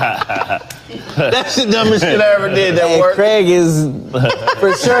 That's the dumbest shit I ever did. That worked. Kraig is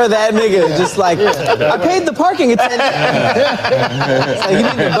for sure that nigga. Just like, I paid the parking attendant. It's like, you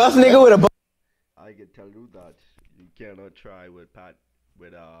need a buff nigga with a I can tell you that you cannot try with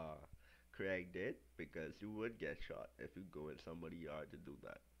Kraig did, because you would get shot if you go in somebody's yard to do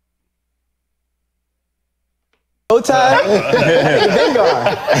that. bow tie.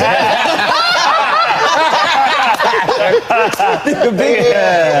 Vanguard.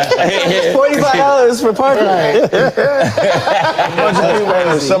 $45 for parking.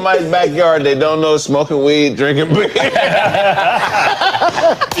 In somebody's backyard, they don't know, smoking weed, drinking beer.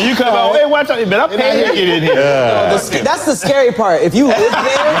 You come out, hey, watch out, man, I'm paying to get in here. That's the scary part. If you live there,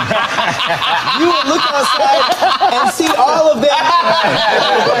 you would look outside and see all of them.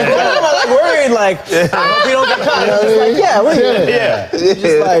 I'm like worried, like, I hope we don't get caught. It's just like, yeah, we're here. Yeah. Just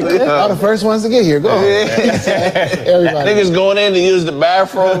like, All the first ones to get here. Go on. Everybody. Niggas going in to use the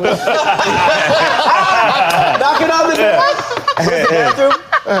bathroom. knocking on the bathroom.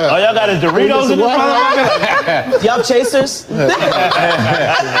 Oh, y'all got a Doritos in the front? Y'all chasers?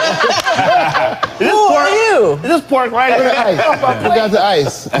 Who are you? Is this pork right here? We got the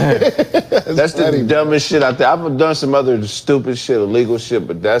ice. That's the dumbest shit out there. I've done some other stupid shit, illegal shit,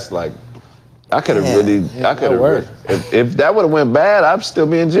 but that's like, I could have I could have. If that would have went bad, I'd still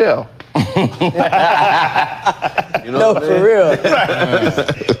be in jail. You know No, for real.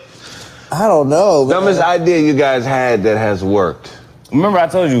 I don't know. Dumbest idea you guys had that has worked. Remember, I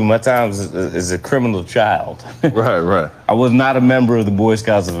told you my time as a criminal child. Right. I was not a member of the Boy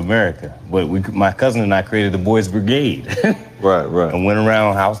Scouts of America, but my cousin and I created the Boys Brigade. Right. And went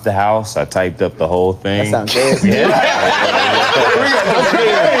around house to house. I typed up the whole thing. That sounds good.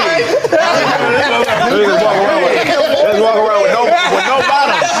 Let's walk around with no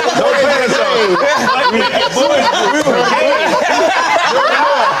bottoms, no pants on.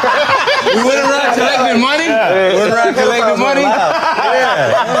 We went around collecting money.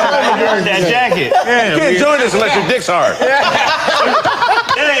 That jacket. You can't join us unless your dick's hard. It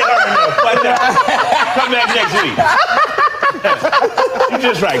ain't hard enough. Come back next week. You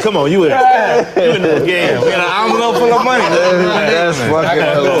just right. Come on, you in the game. We got an envelope full of money. That's fucking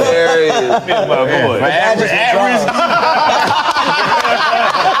hilarious. My boy. My average.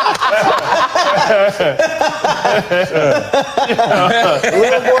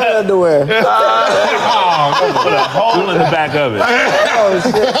 Little boy underwear. Put a hole in the back of it. Oh,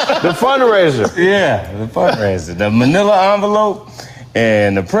 shit. The fundraiser. Yeah, the fundraiser. The manila envelope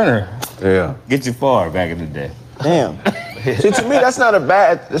and the printer. Yeah. Get you far back in the day. Damn. See, to me, that's not a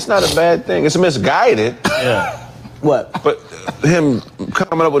bad thing. It's misguided. Yeah. What? But him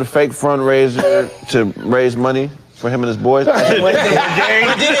coming up with a fake fundraiser to raise money for him and his boys. But did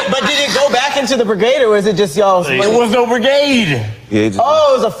it go back into the brigade, or was it just y'all? It was no brigade. Yeah,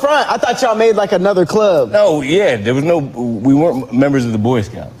 Oh, it was a front. I thought y'all made like another club. No, yeah, there was no. We weren't members of the Boy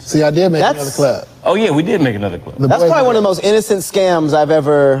Scouts. See, I did make That's- another club. Oh yeah, we did make another club. That's probably one of the most innocent scams I've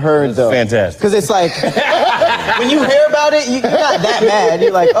ever heard, though. Fantastic. Because it's like, when you hear about it, you're not that mad.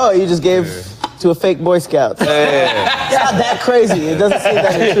 You're like, oh, you just gave to a fake Boy Scout. It's not that crazy. It doesn't seem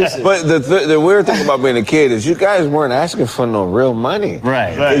that intrusive. But the weird thing about being a kid is you guys weren't asking for no real money.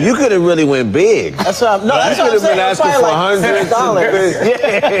 Right. You could have really went big. That's what I'm. No, that's what I'm could have saying. been It was asking for probably like hundreds. $6.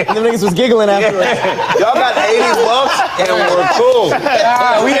 Yeah. And the niggas was giggling afterwards. Y'all got $80 and we're cool.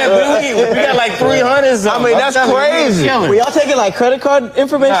 we got like 300. I mean, that's crazy. Were y'all taking like credit card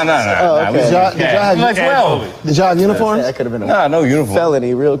information? No. Oh, okay. Did y'all have, Like 12. did y'all have uniforms? That could have been a No uniform.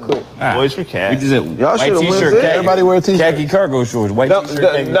 felony real quick. Boys for cash. We just had Y'all white should've went t-shirt, there. khaki, Everybody wear a t-shirt. khaki cargo shorts, white t-shirt.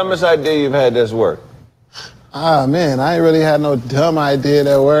 khaki. Dumbest idea you've had that's worked. Ah, man, I ain't really had no dumb idea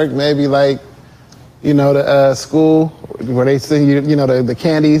that worked. Maybe like, the school where they sing the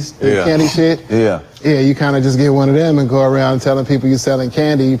candies, the candy shit. Yeah. Yeah, you kind of just get one of them and go around telling people you're selling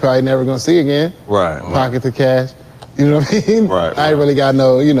candy you probably never gonna see again. Right. Pocket the cash. You know what I mean? Right. I ain't really got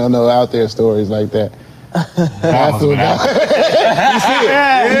no out there stories like that. After that. You see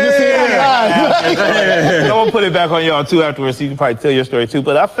it. You can see it in your eyes. I'm gonna put it back on y'all too afterwards, so you can probably tell your story too.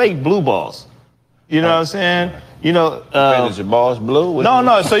 But I faked blue balls. You know what I'm saying? Is your balls blue?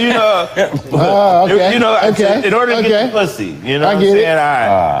 No. So okay. in order to get the pussy, you know what I'm saying?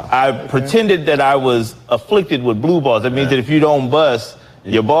 I pretended that I was afflicted with blue balls. That means that if you don't bust,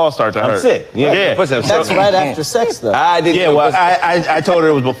 your balls start to hurt. I'm sick. Yeah. That's right after sex, though. I told her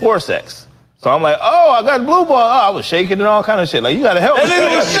it was before sex. So I'm like, oh, I got blue ball. Oh, I was shaking and all kind of shit. Like, you gotta help me. And then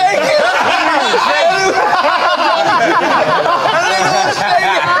he was shaking.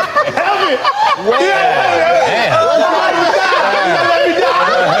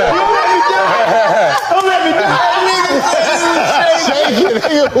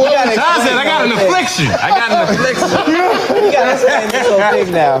 I got an affliction. You gotta explain this whole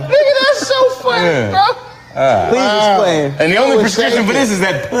thing now. Nigga, that's so funny, bro. Please explain. And the only prescription for this is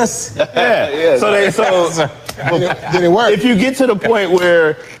that puss. Yeah. So Did it work? if you get to the point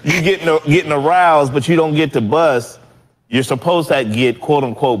where you getting aroused, but you don't get to bust, you're supposed to get quote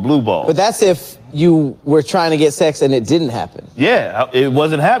unquote blue ball. But that's if you were trying to get sex and it didn't happen. Yeah, it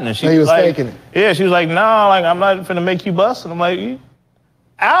wasn't happening. She he was like, faking it. Yeah, she was like, nah, like I'm not finna make you bust. And I'm like,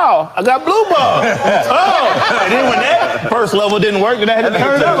 ow, I got blue ball. Oh, and then when that first level didn't work, then I had to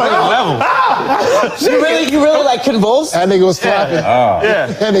turn it up. Like, ow. You really like convulsed? That nigga was flopping. Yeah.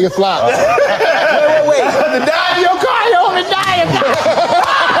 That nigga flopped. Wait. To die in your car, you only die in your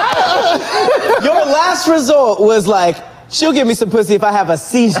car. Your last resort was like, she'll give me some pussy if I have a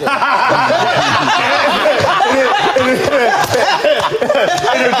seizure. And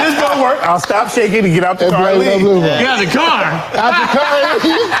if this don't work, I'll stop shaking and get out the car and leave. Get out the car. Out the car?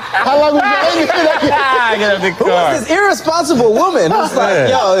 How long was you Get out the Who car. was this irresponsible woman who's like,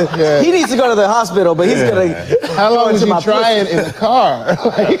 yo, he needs to go to the hospital, but he's gonna. How long was into you my trying in the car?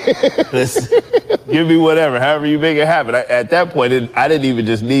 Listen, give me whatever, however you make it happen. At that point, I didn't even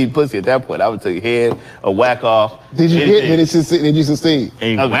just need pussy. At that point, I would take head, a whack off. Did you get? Did you succeed?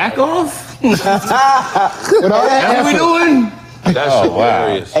 A whack off? With all that That's what we effort? doing? That's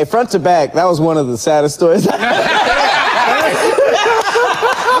hilarious. Hey, front to back, that was one of the saddest stories. From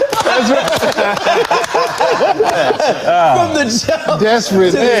the jump.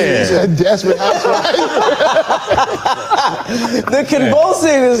 Desperate, desperate housewife. The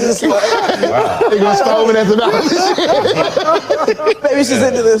convulsing is just like, Nigga was foaming at the mouth. maybe she's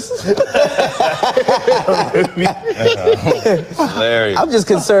into this. Hilarious. I'm just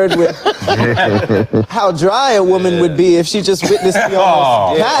concerned with how dry a woman would be if she just witnessed me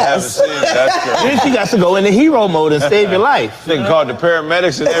almost pass. That's great. Then she got to go into hero mode and save your life. They called the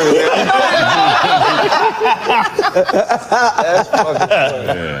paramedics and everything. That's fucking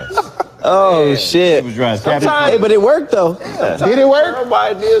funny. Oh, shit. Hey, but it worked, though. Did it work?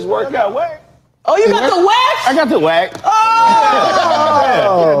 Everybody ideas work out. Oh, you got the wax? I got the whack.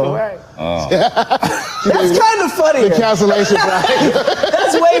 Oh! That's kind of funny. The cancellation prize.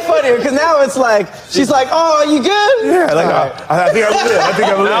 That's way funnier, because now it's like, she's like, oh, you good? Yeah, like, I think I'm good. I think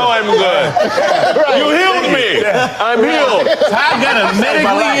I'm good. Now I'm good. You healed me. I'm healed.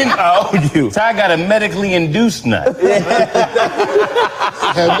 Ty got a medically induced nut. You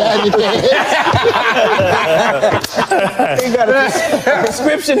got a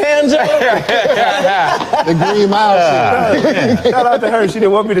prescription hand job? The Green Mile shit. Shout out to her. She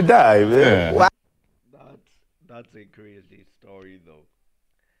didn't want me to die, man. Yeah. That's a crazy story though,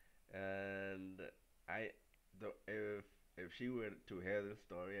 and if she were to hear the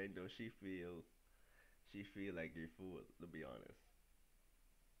story, I know she feel like a fool, to be honest.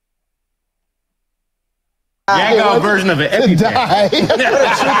 Yank out version of an EpiPen. I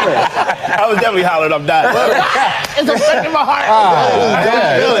was definitely hollering, I'm dying. It's affecting my heart.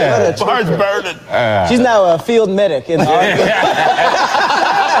 My heart's burning. She's now a field medic in the army.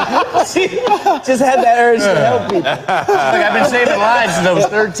 She just had that urge to help people. I've been saving lives since I was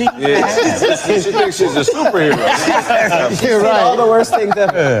 13. She thinks she's a superhero. She's seen all the worst things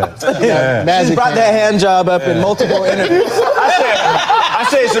ever. She's brought that hand job up in multiple interviews. I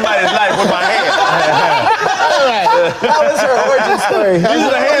saved somebody's life with my hand. That was her origin story.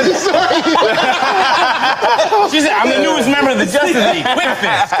 She said, I'm the newest member of the Justice League. Quick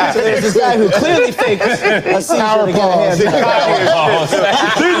fist. So there's this guy who clearly faked a seizure to get a hand job.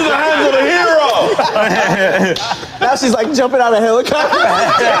 These are the hands of the hero. Now she's like jumping out of a helicopter.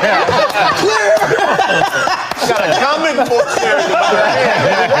 Got a comic book character by her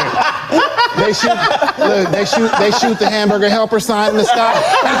hand. They shoot the hamburger helper sign in the sky.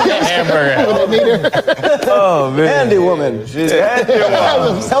 Oh, man. Handy woman. She's handy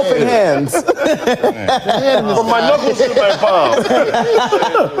one. Helping hands. From my knuckles to my palm.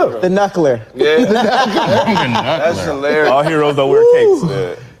 The knuckler. Yeah. That's hilarious. All heroes don't wear capes.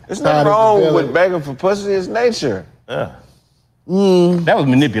 There's nothing wrong with begging for pussy. It's nature. Yeah. That was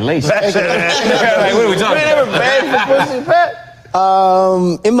manipulation. Like, what are we talking You ain't ever begged for pussy, Pat?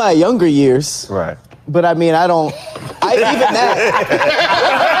 In my younger years. Right. But I mean, even that.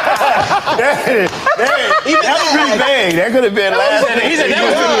 That was pretty vague. That could have been last. He said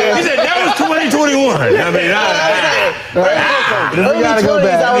that was 2021. I mean, early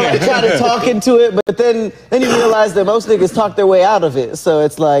 20s, I would try to talk into it, but then you realize that most niggas talk their way out of it. So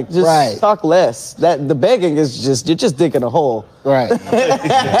it's like, just talk less. That the begging is just, you're just digging a hole. Right.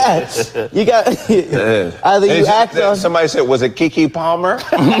 You got either you act on. Somebody said, was it Keke Palmer?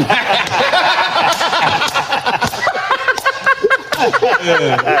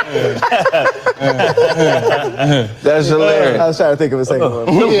 That's hilarious. I was trying to think of a second one.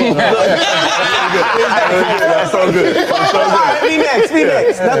 That's so good. That's so good. Be next.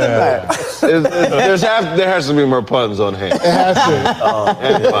 Nothing bad. There has to be more puns on hand. It has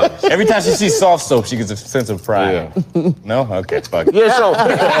to. Every time she sees soft soap, she gets a sense of pride. Yeah. No? Okay, fuck it. Yeah, so.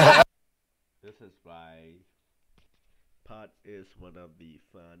 This is why Pot is one of the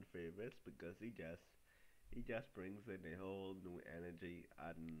fan favorites because he just brings in a whole new energy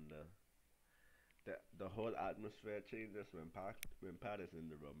and the whole atmosphere changes when Pat is in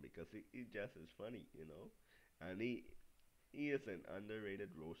the room because he just is funny, you know, and he is an underrated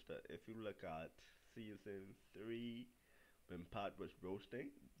roaster. If you look at season 3 when Pat was roasting,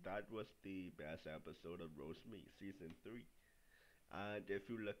 that was the best episode of Roast Me, season 3. And if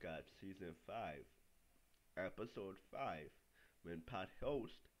you look at season 5, episode 5, when Pat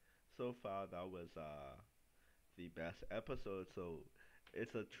hosts, so far that was the best episode. So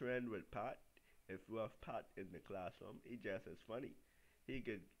it's a trend with Pat. If you have Pat in the classroom, he just is funny. He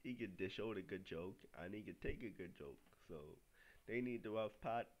could dish out a good joke and he could take a good joke. So they need to have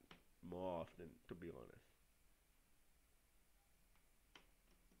Pat more often, to be honest.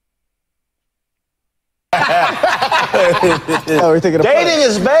 Dating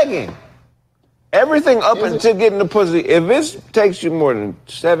is begging. Everything up until getting the pussy. If it takes you more than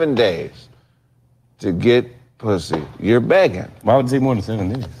 7 days to get pussy, you're begging. Why would it take more than 7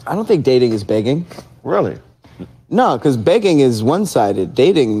 days? I don't think dating is begging. Really? No, because begging is one-sided.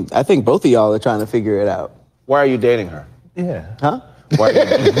 Dating, I think both of y'all are trying to figure it out. Why are you dating her? yeah. Huh? Why are you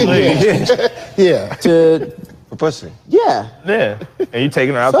dating her? Yeah. For pussy. Yeah. Yeah. And you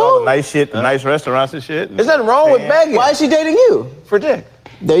taking her out to all the nice shit, the nice restaurants and shit. There's nothing wrong with begging. Why is she dating you? For dick.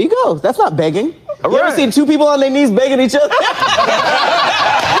 There you go. That's not begging. You ever right. seen two people on their knees begging each other?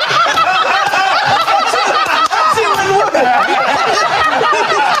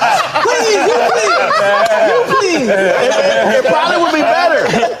 Please. It probably would be better.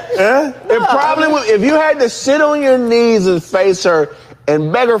 It probably would. If you had to sit on your knees and face her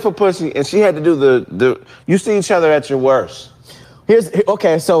and beg her for pussy, and she had to do the you see each other at your worst.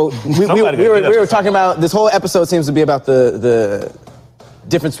 Okay, so we were talking about, this whole episode seems to be about the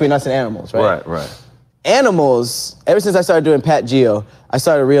difference between us and animals, right? Right. Animals, ever since I started doing Pat Geo, I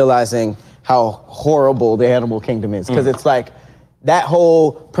started realizing how horrible the animal kingdom is. Because it's like, that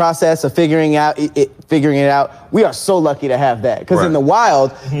whole process of figuring it out, we are so lucky to have that. Because in the wild,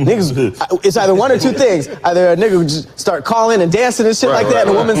 niggas, it's either one or two things. Either a nigga would just start calling and dancing and shit like that,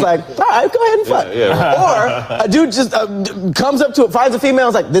 and the woman's like, all right, go ahead and fuck. Or a dude just comes up to it, finds a female,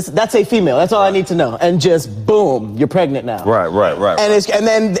 and is like, that's a female, that's all I need to know. And just boom, you're pregnant now. Right.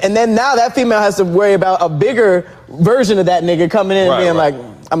 And then now that female has to worry about a bigger version of that nigga coming in and being like,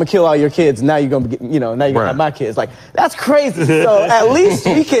 I'm gonna kill all your kids. Now you're gonna get, now you're gonna have my kids. Like, that's crazy. So at least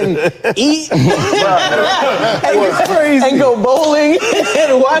we can eat and go bowling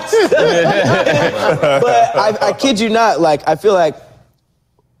and watch stuff. But I kid you not, like, I feel like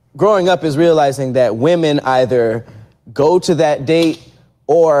growing up is realizing that women either go to that date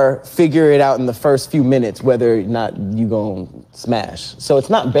or figure it out in the first few minutes whether or not you gonna smash. So it's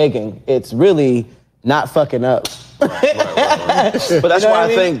not begging. It's really not fucking up. But that's why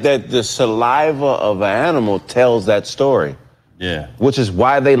I think that the saliva of an animal tells that story. Yeah. Which is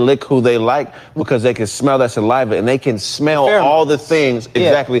why they lick who they like, because they can smell that saliva and they can smell all the things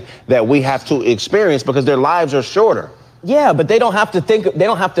exactly that we have to experience because their lives are shorter. Yeah, but they don't have to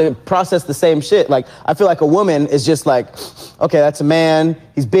process the same shit. Like, I feel like a woman is just like, okay, that's a man,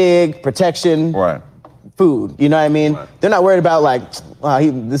 he's big, protection, food, you know what I mean? Right. They're not worried about like,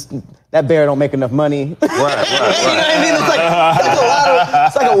 that bear don't make enough money. Right. You know what I mean? It's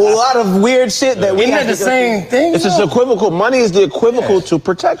like a lot of weird shit that we have to the same thing? It's just equivocal. Money is the equivocal to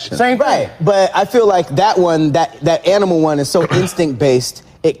protection. Same thing. Right. But I feel like that one, that animal one is so instinct-based,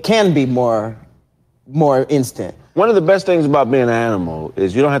 it can be more instant. One of the best things about being an animal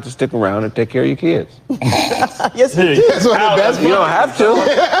is you don't have to stick around and take care of your kids. Yes, you do. That's one of the best You don't have to.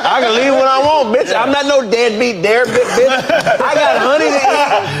 I can leave when I want, bitch. I'm not no deadbeat dare, bitch. I got honey to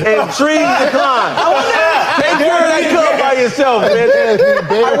eat and trees to climb. Take care of that cup by yourself, bitch.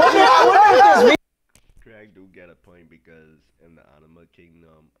 I wonder if Kraig do get a point because in the animal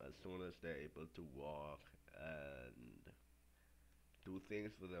kingdom, as soon as they're able to walk and do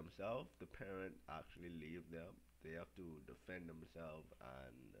things for themselves, the parent actually leave them. They have to defend themselves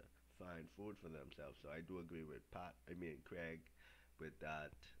and find food for themselves. So I do agree with Kraig with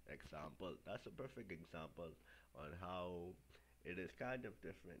that example. That's a perfect example on how it is kind of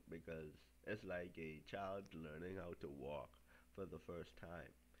different because it's like a child learning how to walk for the first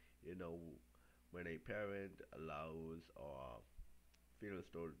time. You know, when a parent allows or feels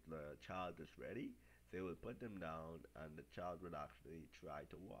though the child is ready, they will put them down and the child would actually try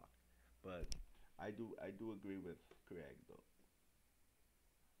to walk. But I do agree with Craig though.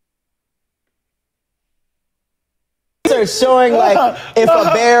 Are showing like if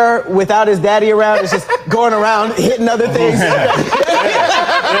a bear without his daddy around is just going around hitting other things,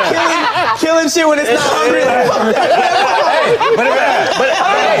 killing shit when it's not hungry.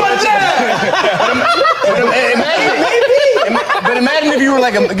 But imagine if you were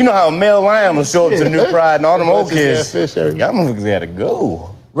like you know how a male lion will show up to New Pride and all them old kids. Y'all motherfuckers had to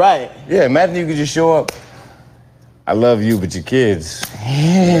go. Right. Yeah, imagine you could just show up. I love you, but your kids.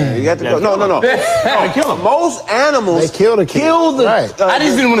 Yeah, you got to go. No. They kill them. Most animals They kill the kids. Right. I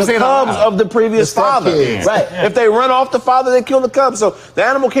just didn't want to say the cubs of the previous father. stepkids. Right. If they run off the father, they kill the cubs. So the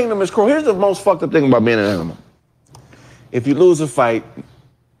animal kingdom is cruel. Here's the most fucked up thing about being an animal. If you lose a fight,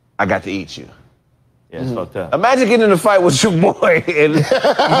 I got to eat you. Yeah, it's fucked up. Imagine getting in a fight with your boy and not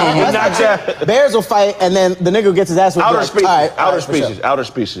that. Bears will fight, and then the nigga gets his ass whipped. Outer species.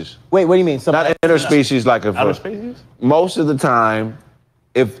 Wait, what do you mean? Not interspecies like a Outer species? Most of the time,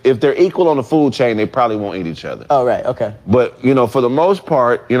 if they're equal on the food chain, they probably won't eat each other. Oh, right, okay. But you know, for the most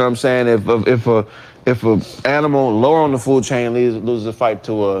part, you know what I'm saying, if a animal lower on the food chain loses a fight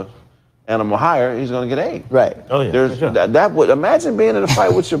to a animal higher, he's gonna get ate. Right. Oh yeah. There's sure. that would imagine being in a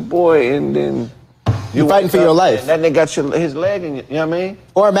fight with your boy and then You're fighting for your life. And then they got his leg in you know what I mean?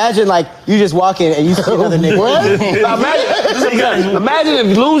 Or imagine like you just walk in and you see another nigga. Imagine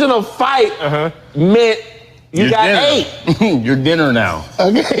if losing a fight meant you got ate. Your dinner now.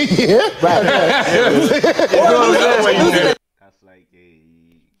 Okay, yeah. Right. That's like a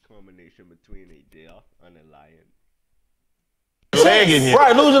combination between a deer and a lion. Leg in here.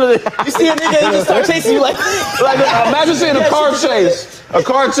 Right, losing a You see a nigga and just start chasing you like imagine seeing a car chase, a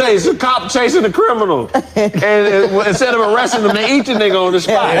cop chasing a criminal, and instead of arresting them, they eat the nigga on the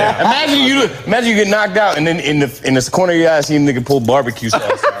spot. Yeah. Imagine you get knocked out and then in the corner of your eye, see a nigga pull barbecue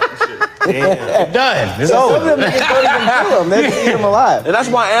sauce out. Damn. Done. It's some of over. them niggas don't even kill them. They just eat them alive. And that's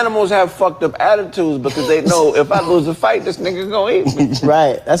why animals have fucked up attitudes because they know if I lose a fight, this nigga gonna eat me.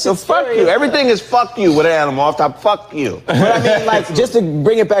 Right. That's So just fuck you. Everything is fuck you with an animal. Off top, fuck you. But I mean, like, just to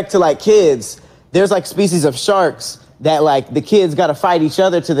bring it back to like kids, there's like species of sharks that like the kids got to fight each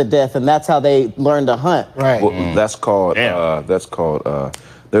other to the death, and that's how they learn to hunt. Right. Well, that's called.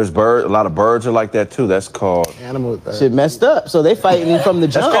 There's bird. A lot of birds are like that too. That's called. Animal. Shit messed up. So they fighting from the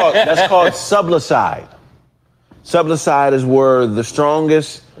jump. That's called sublicide. Sublicide is where the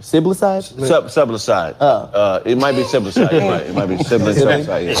strongest. Siblicide? Sublicide. It might be sublicide. It might be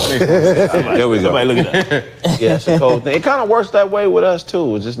sublicide. Yeah. There we go. Somebody look at that. Yeah, it's a cold thing. It kind of works that way with us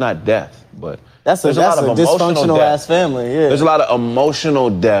too. It's just not death, but That's a there's lot of emotional dysfunctional death. ass family. Yeah. There's a lot of emotional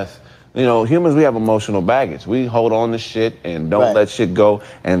death. You know, humans, we have emotional baggage. We hold on to shit and don't let shit go.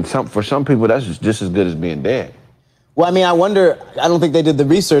 And for some people, that's just as good as being dead. Well, I mean, I wonder, I don't think they did the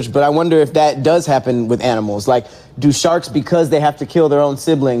research, but I wonder if that does happen with animals. Like, do sharks, because they have to kill their own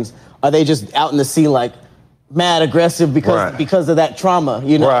siblings, are they just out in the sea, like, mad aggressive because of that trauma,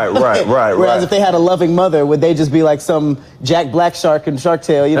 you know? Right. Whereas if they had a loving mother, would they just be like some Jack Black shark in Shark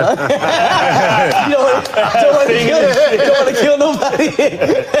Tale, you know? You don't want to kill nobody.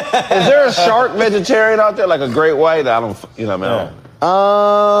 Is there a shark vegetarian out there, like a great white? I don't, you know what I mean?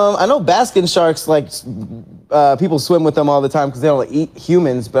 I know basking sharks, like, people swim with them all the time because they don't eat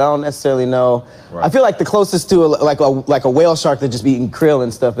humans, but I don't necessarily know. Right. I feel like the closest to like a whale shark that just be eating krill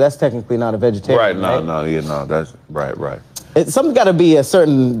and stuff, that's technically not a vegetarian. Right, no, that's right. Something got to be a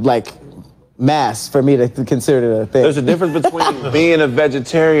certain, like, mass for me to consider it a thing. There's a difference between being a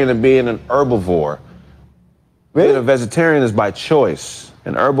vegetarian and being an herbivore. Really? Being a vegetarian is by choice.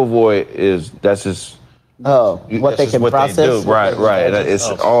 An herbivore that's just... what they can process? Right. And it's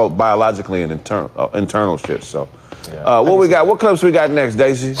all biologically and internal shit, so. What we got? What clips we got next,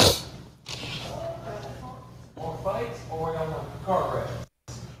 Daisy? More fights or car crash?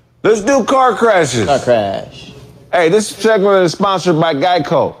 Let's do car crashes. Car crash. Hey, this segment is sponsored by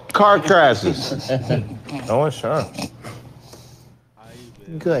Geico. Car crashes. Oh, sure.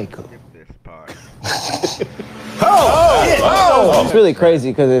 Geico. This part. It's really crazy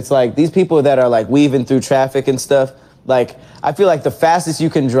because it's like these people that are like weaving through traffic and stuff. Like, I feel like the fastest you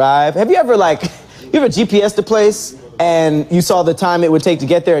can drive. Have you ever like, ever GPS the place and you saw the time it would take to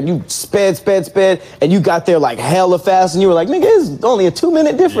get there and you sped, and you got there like hella fast and you were like, nigga, it's only a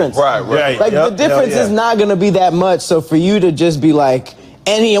 2-minute difference. Right. Like the difference is not gonna be that much. So for you to just be like,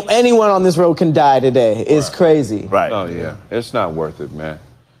 anyone on this road can die today is crazy. Right. Oh yeah, it's not worth it, man.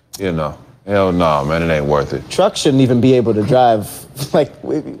 You know, hell no, man, it ain't worth it. Trucks shouldn't even be able to drive. Like,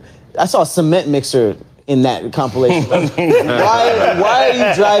 I saw a cement mixer in that compilation. Why are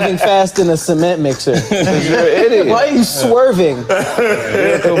you driving fast in a cement mixer? You're an idiot. Why are you swerving?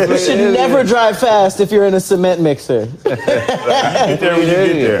 You should never drive fast if you're in a cement mixer. Get there when you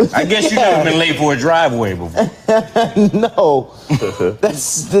get there. I guess you never been late for a driveway before. No, that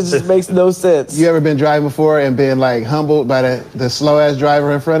just makes no sense. You ever been driving before and been like humbled by the slow ass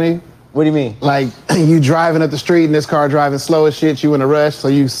driver in front of you? What do you mean? Like you driving up the street and this car driving slow as shit, you in a rush, so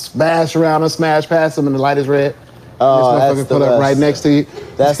you smash around and smash past them and the light is red. Oh, this motherfucker pull up right next to you.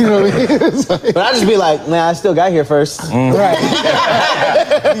 That's you know what I mean? It's like, but I just be like, man, I still got here first. right.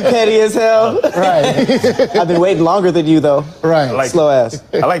 You petty as hell. Right. I've been waiting longer than you though. Right. Slow ass.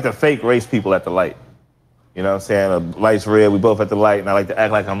 I like to fake race people at the light. You know what I'm saying? The light's red, we both at the light, and I like to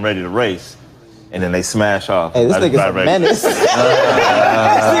act like I'm ready to race. And then they smash off. Hey, this nigga's a menace. This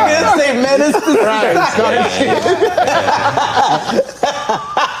nigga say menace to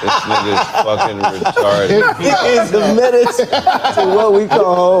This nigga's fucking retarded. He is a menace to what we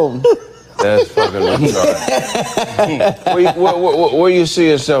call home. That's fucking retarded. Where you see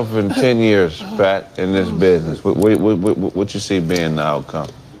yourself in 10 years, Pat, in this business? What you see being the outcome?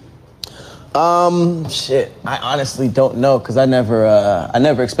 Shit. I honestly don't know because I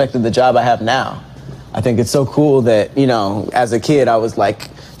never expected the job I have now. I think it's so cool that, you know, as a kid I was like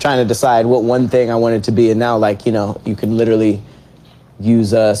trying to decide what one thing I wanted to be, and now like, you know, you can literally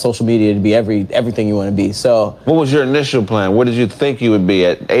use social media to be everything you want to be. So what was your initial plan? What did you think you would be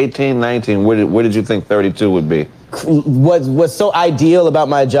at 18, 19? What did you think 32 would be? What's so ideal about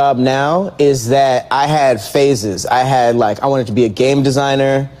my job now is that I had phases. I wanted to be a game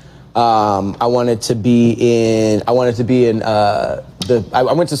designer. I went to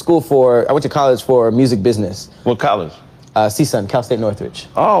college for music business. What college? CSUN, Cal State Northridge.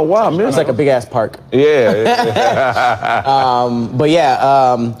 Oh wow, man. It's like a big ass park. Yeah. But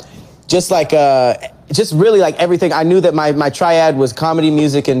yeah, just really like everything. I knew that my triad was comedy,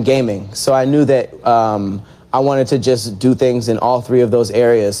 music, and gaming. So I knew that I wanted to just do things in all three of those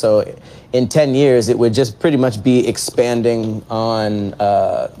areas. So in 10 years, it would just pretty much be expanding on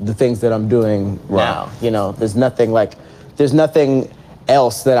the things that I'm doing now. You know, there's nothing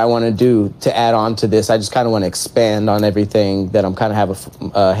else that I want to do to add on to this. I just kind of want to expand on everything that I'm kind of have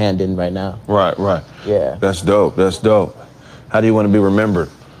a hand in right now. Right. Yeah. That's dope. How do you want to be remembered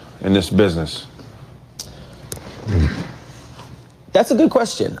in this business? That's a good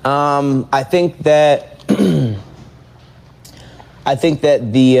question. I think that the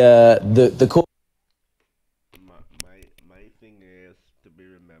cool. My thing is to be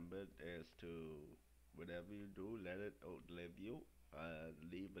remembered is to whatever you do, let it outlive you,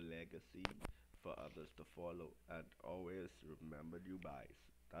 leave a legacy for others to follow, and always remembered you by.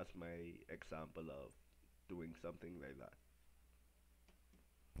 That's my example of doing something like that.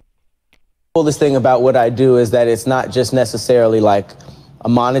 Coolest thing about what I do is that it's not just necessarily like a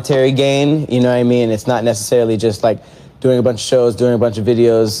monetary gain, you know what I mean? It's not necessarily just like doing a bunch of shows, doing a bunch of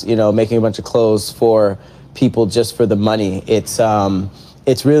videos, you know, making a bunch of clothes for people just for the money. It's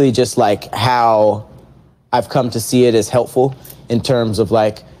really just like how I've come to see it as helpful in terms of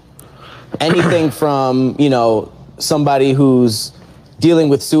like anything from, you know, somebody who's dealing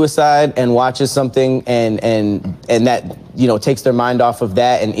with suicide and watches something and that, you know, takes their mind off of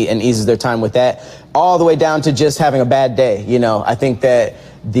that and eases their time with that, all the way down to just having a bad day. You know, I think that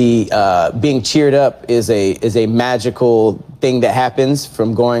the being cheered up is a magical thing that happens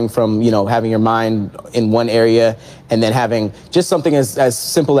from going from, you know, having your mind in one area and then having just something as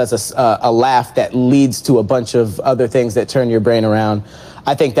simple as a laugh that leads to a bunch of other things that turn your brain around.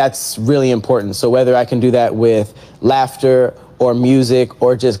 I think that's really important. So whether I can do that with laughter or music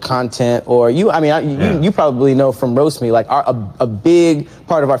or just content or you probably know from Roast Me, like a big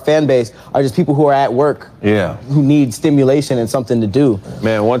part of our fan base are just people who are at work, who need stimulation and something to do.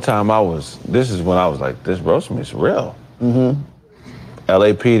 Man, one time this is when I was like, this Roast Me is real. Mm-hmm.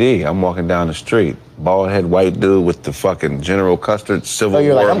 LAPD, I'm walking down the street, bald head white dude with the fucking General Custer Civil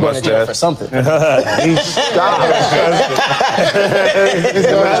you're War like, I'm going to jail mustache. for something. He stopped.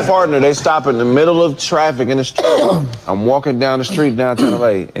 His partner, they stop in the middle of traffic in the street. I'm walking down the street downtown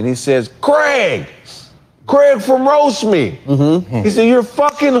LA, and he says, Kraig from Roast Me. Mm-hmm. He said, you're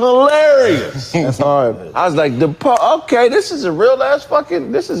fucking hilarious. That's hard. I was like, okay, this is a real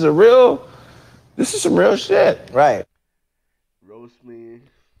This is some real shit. Right. Roast me,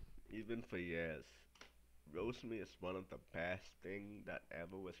 even for years. Roast me is one of the best things that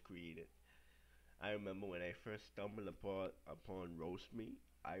ever was created. I remember when I first stumbled upon Roast Me,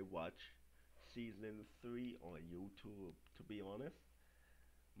 I watched season 3 on YouTube, to be honest.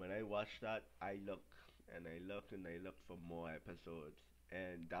 When I watched that, I looked and I looked and I looked for more episodes.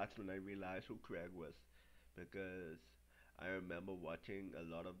 And that's when I realized who Kraig was. Because I remember watching a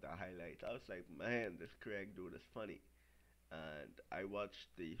lot of the highlights. I was like, man, this Kraig dude is funny. And I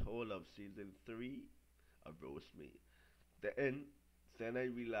watched the whole of season 3 of Roast Me. Then I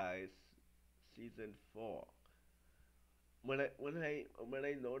realized season 4. When I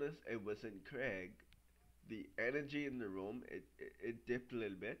noticed it wasn't Kraig, the energy in the room it dipped a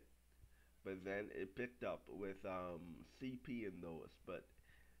little bit, but then it picked up with CP and those. But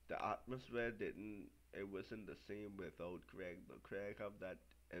the atmosphere didn't. It wasn't the same without Kraig. The Kraig have that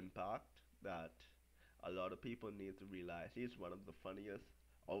impact that a lot of people need to realize. He's one of the funniest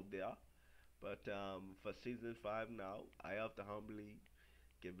out there. But for season 5 now, I have to humbly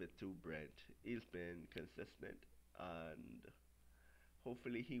give it to Brent. He's been consistent, and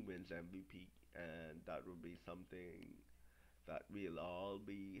hopefully he wins MVP, and that will be something that we'll all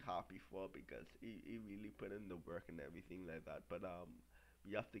be happy for because he really put in the work and everything like that. But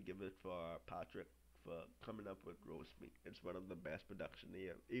we have to give it for Patrick for coming up with Roast Me. It's one of the best production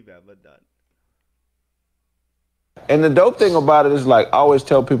he've ever done. And the dope thing about it is, like, I always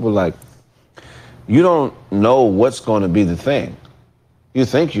tell people, like, you don't know what's going to be the thing. You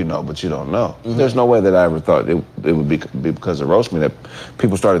think you know, but you don't know. Mm-hmm. There's no way that I ever thought it would be because of Roast Me that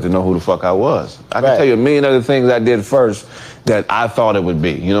people started to know who the fuck I was. I can tell you a million other things I did first that I thought it would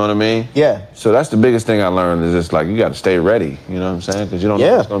be. You know what I mean? Yeah. So that's the biggest thing I learned is just like, you got to stay ready. You know what I'm saying? Because you don't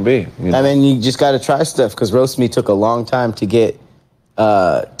know what it's going to be. You know? I mean, you just got to try stuff because Roast Me took a long time to get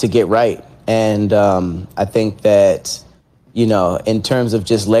right. And I think that, you know, in terms of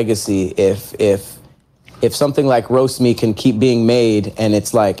just legacy, if something like Roast Me can keep being made and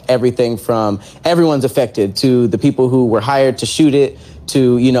it's like everything from everyone's affected to the people who were hired to shoot it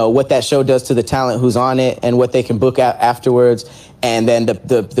to, you know, what that show does to the talent who's on it and what they can book out afterwards, and then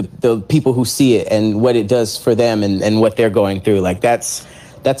the people who see it and what it does for them and what they're going through. Like that's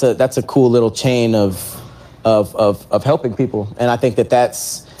a cool little chain of helping people. And I think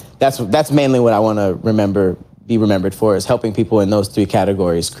that's mainly what I want to be remembered for, is helping people in those 3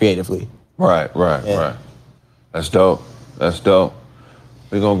 categories creatively. Right. That's dope. We're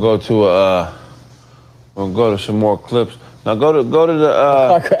gonna go to some more clips. Now go to the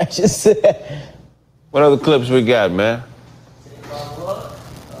car crashes. What other clips we got, man?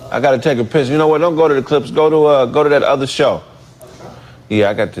 I gotta take a piss. You know what? Don't go to the clips. Go to that other show. Yeah,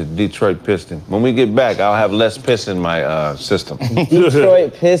 I got the Detroit Piston. When we get back, I'll have less piss in my system.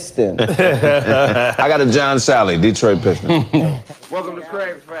 Detroit Piston. I got a John Sally, Detroit Piston. Welcome to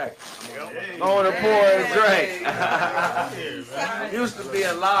Kraig Fact. On the pour and drink. Used to be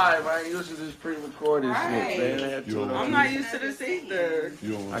alive. I ain't used to this pre-recorded shit, man. I'm not used to this either.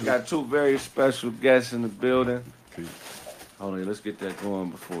 I got 2 very special guests in the building. Hold on, let's get that going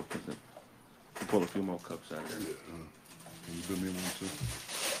before. We'll pull a few more cups out of there. Can you do me one too,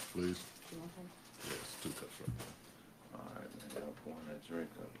 please? Yes, 2 cups right there. All right, man. I'm pouring that drink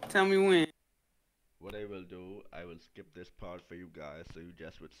up. Tell me when. What I will do, I will skip this part for you guys so you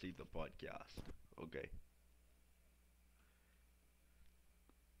just would see the podcast. Okay.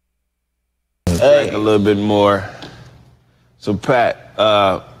 Drink a little bit more. So Pat,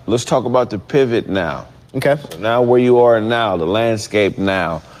 let's talk about the pivot now. Okay. So now where you are now, the landscape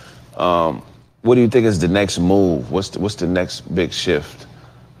now. What do you think is the next move? What's the next big shift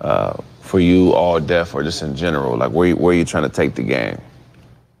for you, All Def, or just in general? Like where are you trying to take the game?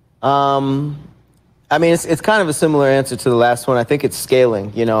 I mean, it's kind of a similar answer to the last one. I think it's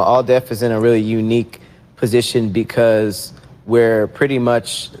scaling. You know, All Def is in a really unique position because we're pretty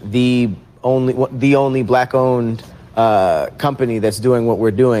much the only black-owned company that's doing what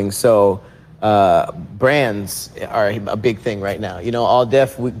we're doing. So brands are a big thing right now. You know, All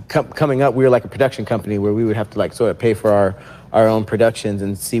Def, coming up, we were like a production company where we would have to like sort of pay for our own productions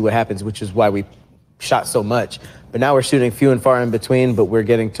and see what happens, which is why we shot so much. But now we're shooting few and far in between, but we're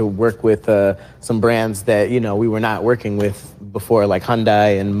getting to work with some brands that, you know, we were not working with before, like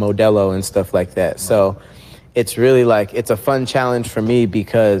Hyundai and Modelo and stuff like that. So it's really like, it's a fun challenge for me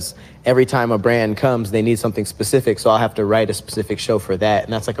because every time a brand comes, they need something specific. So I'll have to write a specific show for that.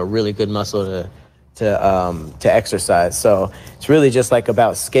 And that's like a really good muscle to exercise. So it's really just like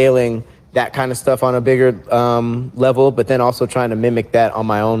about scaling that kind of stuff on a bigger level, but then also trying to mimic that on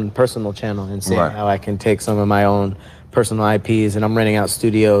my own personal channel and seeing how I can take some of my own personal IPs, and I'm renting out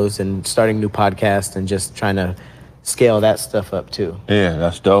studios and starting new podcasts and just trying to scale that stuff up too. Yeah,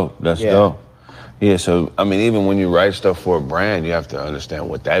 that's dope. That's Yeah. dope. Yeah, so I mean, even when you write stuff for a brand, you have to understand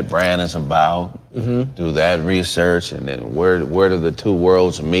what that brand is about, do that research, and then where do the two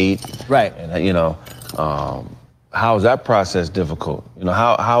worlds meet? Right. And you know, how is that process difficult? You know,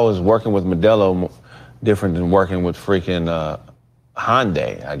 how is working with Modelo different than working with freaking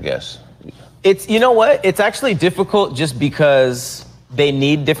Hyundai? I guess. It's, you know what? It's actually difficult just because they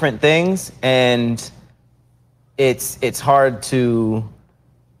need different things, and it's hard to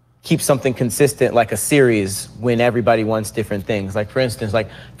keep something consistent like a series when everybody wants different things. Like, for instance, like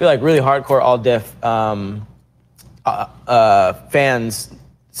I feel like really hardcore all deaf fans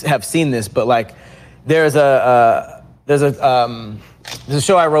have seen this, but like there's a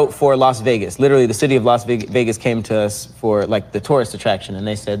show I wrote for Las Vegas. Literally, the city of Las Vegas came to us for like the tourist attraction, and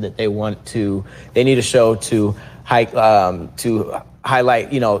they said that they need a show to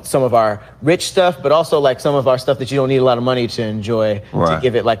highlight, you know, some of our rich stuff, but also like some of our stuff that you don't need a lot of money to enjoy, to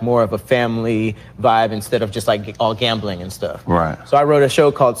give it like more of a family vibe instead of just like all gambling and stuff. Right. So I wrote a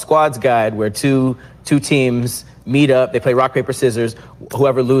show called Squad's Guide, where two teams meet up, they play rock, paper, scissors.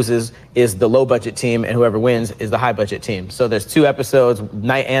 Whoever loses is the low budget team, and whoever wins is the high budget team. So there's 2 episodes,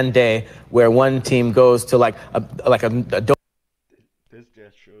 night and day, where one team goes to like a This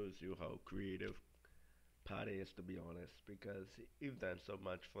just shows you how creative Pat is, to be honest, because he's done so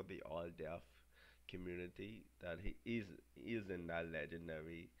much for the all-deaf community that he is in that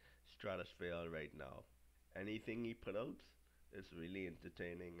legendary stratosphere right now. Anything he put out is really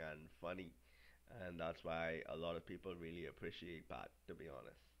entertaining and funny, and that's why a lot of people really appreciate Pat, to be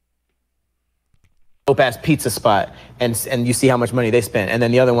honest. dope-ass pizza spot, and you see how much money they spent, and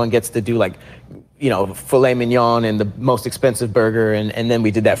then the other one gets to do like, you know, filet mignon and the most expensive burger, and then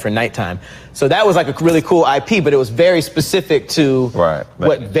we did that for nighttime. So that was like a really cool IP, but it was very specific to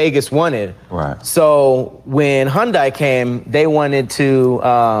what Vegas wanted. Right. So when Hyundai came, they wanted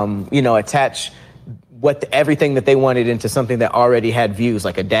to, you know, attach everything that they wanted into something that already had views,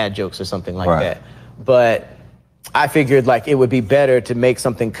 like a dad jokes or something like that. But I figured like it would be better to make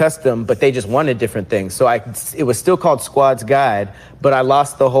something custom, but they just wanted different things. So it was still called Squad's Guide, but I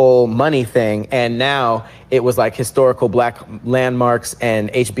lost the whole money thing, and now it was like historical Black landmarks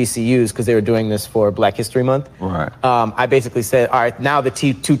and HBCUs, because they were doing this for Black History Month. Right. I basically said, all right, now the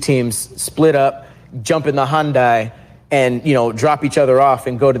two teams split up, jump in the Hyundai, and, you know, drop each other off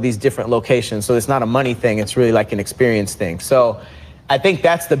and go to these different locations. So it's not a money thing, it's really like an experience thing. So I think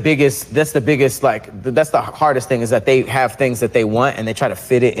that's the hardest thing, is that they have things that they want and they try to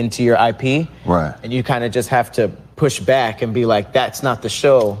fit it into your IP. Right. And you kind of just have to push back and be like, that's not the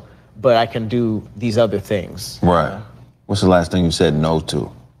show, but I can do these other things. Right. What's the last thing you said no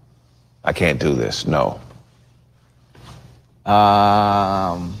to? I can't do this, no.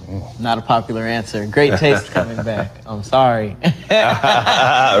 Not a popular answer. Great Taste coming back. I'm sorry.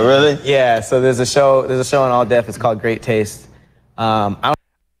 Really? Yeah, so there's a show on All Deaf, it's called Great Taste. I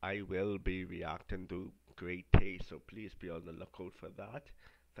will be reacting to Great Taste, so please be on the lookout for that.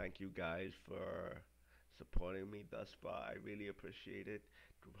 Thank you guys for supporting me thus far. I really appreciate it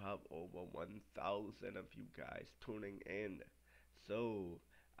to have over 1,000 of you guys tuning in. So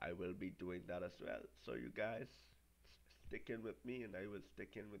I will be doing that as well. So you guys stick in with me, and I will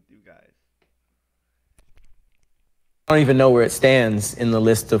stick in with you guys. I don't even know where it stands in the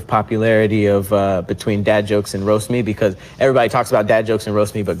list of popularity of between dad jokes and roast me, because everybody talks about dad jokes and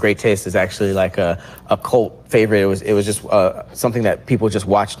roast me, but Great Taste is actually like a cult favorite. It was just something that people just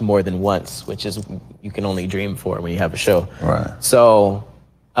watched more than once, which is you can only dream for when you have a show. Right. So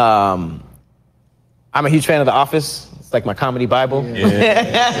I'm a huge fan of The Office. It's like my comedy Bible. Yeah.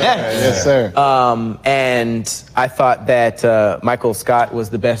 Yes, sir. And I thought that Michael Scott was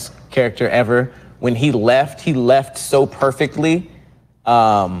the best character ever. When he left so perfectly.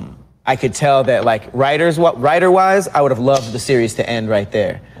 I could tell that, like, writer-wise, I would have loved the series to end right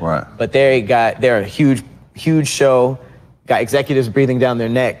there. Right. But they're a huge show, got executives breathing down their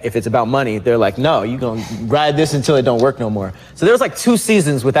neck. If it's about money, they're like, no, you're gonna ride this until it don't work no more. So there was like 2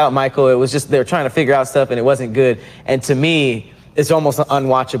 seasons without Michael. It was just, they were trying to figure out stuff and it wasn't good. And to me, it's almost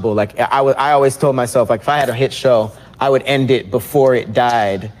unwatchable. Like, I always told myself, like, if I had a hit show, I would end it before it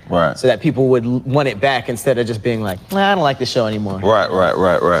died, right? So that people would want it back instead of just being like, nah, I don't like this show anymore. Right.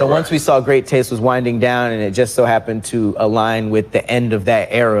 So once we saw Great Taste was winding down, and it just so happened to align with the end of that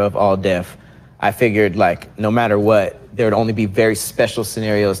era of All Deaf, I figured, like, no matter what, there would only be very special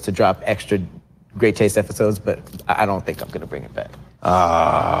scenarios to drop extra Great Taste episodes, but I don't think I'm gonna bring it back.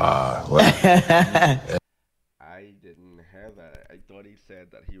 Well. I didn't hear that. I thought he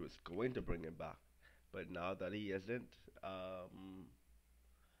said that he was going to bring it back. But now that he isn't,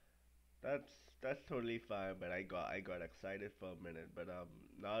 that's that's totally fine. But I got excited for a minute. But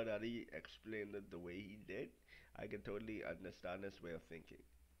now that he explained it the way he did, I can totally understand his way of thinking.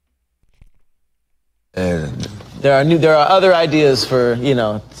 And There are other ideas for,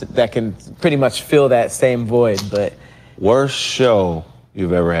 that can pretty much fill that same void, but. worst show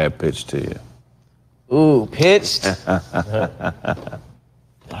you've ever had pitched to you? Ooh, pitched? I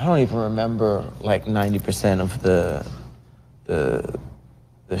don't even remember like 90% of the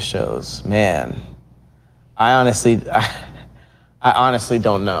shows. Man, I honestly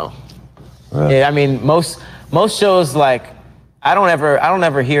don't know. Really? Yeah, I mean, most shows, like, I don't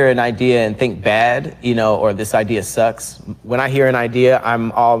ever hear an idea and think bad, or this idea sucks. When I hear an idea,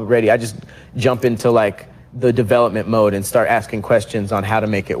 I just jump into like the development mode and start asking questions on how to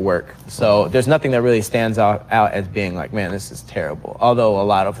make it work. So there's nothing that really stands out as being like, man, this is terrible. Although a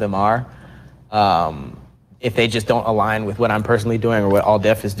lot of them are. If they just don't align with what I'm personally doing or what All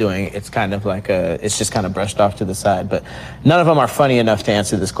Def is doing, it's kind of like it's just kind of brushed off to the side. But none of them are funny enough to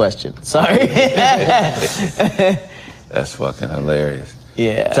answer this question. Sorry. That's fucking hilarious.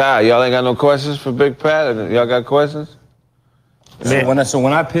 Yeah. Ty, y'all ain't got no questions for Big Pat? Y'all got questions? So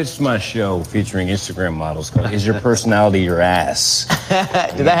when I pitched my show featuring Instagram models called "Is Your Personality Your Ass?"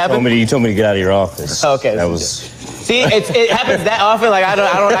 Did that happen? You told me to get out of your office. Okay. That was. See, it happens that often. Like I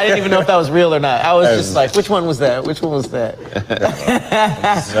didn't even know if that was real or not. I was just like, which one was that? Which one was that?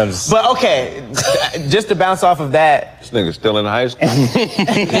 But okay, just to bounce off of that. This nigga's still in high school.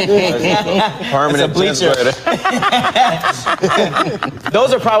 Permanent bleacher.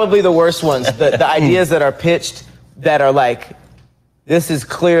 Those are probably the worst ones. The ideas that are pitched that are like, this is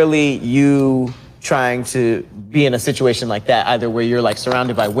clearly you trying to be in a situation like that, either where you're like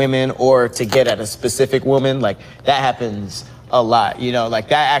surrounded by women or to get at a specific woman. Like that happens a lot, like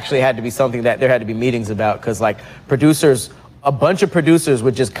that actually had to be something that there had to be meetings about, because like a bunch of producers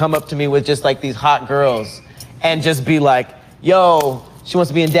would just come up to me with just like these hot girls and just be like, yo, she wants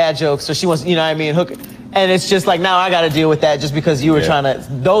to be in dad jokes, or she wants, hook. And it's just like, now I got to deal with that just because you were trying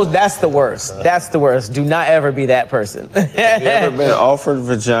to, that's the worst. That's the worst. Do not ever be that person. Have you ever been offered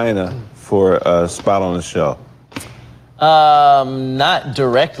vagina for a spot on the show? Not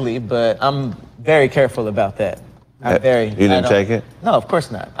directly, but I'm very careful about that. You didn't take it? No, of course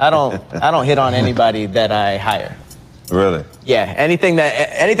not. I don't hit on anybody that I hire. Really? Yeah, anything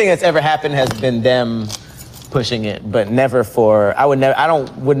that's ever happened has been them pushing it, but never for,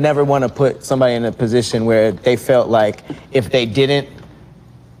 would never want to put somebody in a position where they felt like if they didn't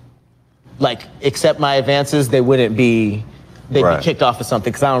like accept my advances, they'd be kicked off of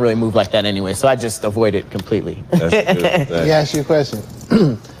something, because I don't really move like that anyway, so I just avoid it completely. That's good. Let me ask you a question.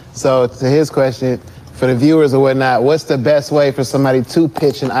 So to his question, for the viewers or whatnot, what's the best way for somebody to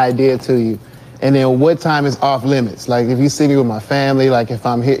pitch an idea to you? And then what time is off limits? Like if you see me with my family, like if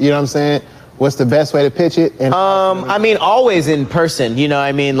I'm here, you know what I'm saying? What's the best way to pitch it? And I mean, always in person,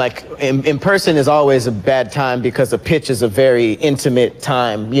 like in person is always a bad time, because a pitch is a very intimate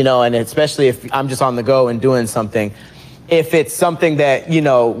time, and especially if I'm just on the go and doing something. If it's something that,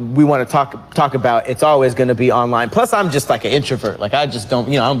 we want to talk about, it's always going to be online. Plus, I'm just like an introvert. Like I just don't,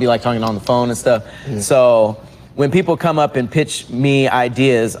 I don't be like talking on the phone and stuff. Mm. So when people come up and pitch me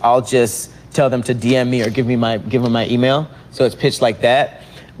ideas, I'll just tell them to DM me or give them my email. So it's pitched like that.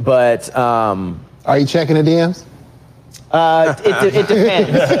 But are you checking the DMs? It depends.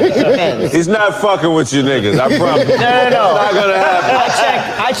 It depends. He's not fucking with you niggas, I promise. No. It's not gonna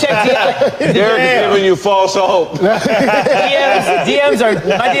happen. I check Derek's giving you false hope. my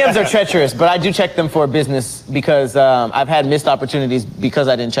DMs are treacherous, but I do check them for business, because I've had missed opportunities because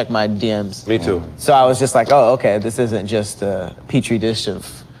I didn't check my DMs. Me too. So I was just like, oh, okay, this isn't just a petri dish of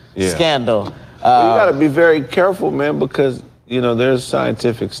scandal. You gotta be very careful, man, because there's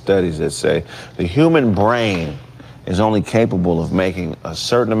scientific studies that say the human brain is only capable of making a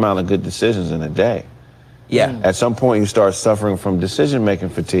certain amount of good decisions in a day. Yeah. At some point, you start suffering from decision-making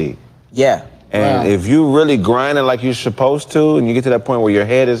fatigue. Yeah. And if you really grinding like you're supposed to, and you get to that point where your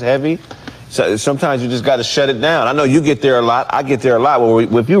head is heavy, so sometimes you just got to shut it down. I know you get there a lot. I get there a lot. Well,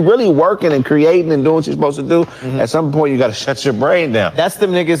 if you're really working and creating and doing what you're supposed to do, at some point you got to shut your brain down. That's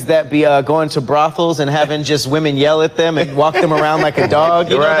them niggas that be going to brothels and having just women yell at them and walk them around like a dog.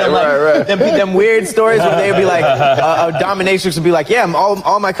 You know, Right. Them weird stories where they would be like, a dominatrix would be like, yeah,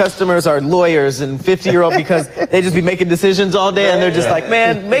 all my customers are lawyers and 50-year-old, because they just be making decisions all day, and they're just like,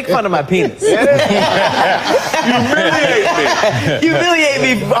 man, make fun of my penis. Humiliate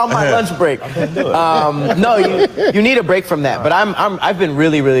me on my lunch break. No, you need a break from that. But I've been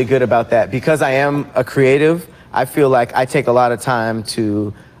really, really good about that, because I am a creative. I feel like I take a lot of time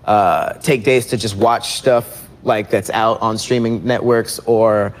to take days to just watch stuff like that's out on streaming networks,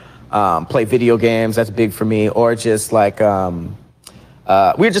 or play video games. That's big for me. Or just like,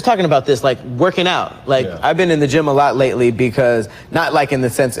 we were just talking about this, like working out. Like I've been in the gym a lot lately because, not like in the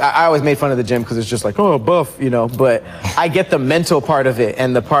sense, I always made fun of the gym because it's just like, oh, buff, you know, but I get the mental part of it,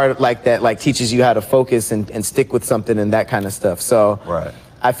 and the part like that like teaches you how to focus and stick with something and that kind of stuff. So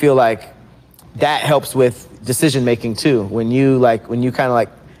I feel like that helps with decision making too. When you kind of like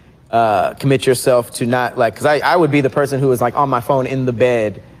commit yourself to not like, because I would be the person who was like on my phone in the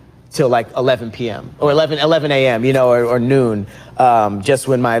bed till like 11 p.m. or 11 a.m., you know, or noon, just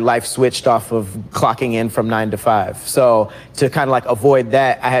when my life switched off of clocking in from 9 to 5. So to kind of like avoid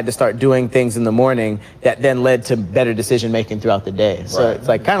that, I had to start doing things in the morning that then led to better decision making throughout the day. So it's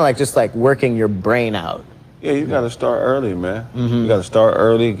like kind of like just like working your brain out. Yeah, you got to start early, man. You got to start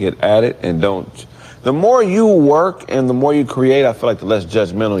early, get at it, and don't. The more you work and the more you create, I feel like the less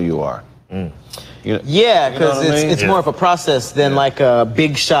judgmental you are. You know, yeah, because it's more of a process than like a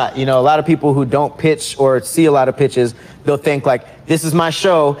big shot. You know, a lot of people who don't pitch or see a lot of pitches, they'll think like, this is my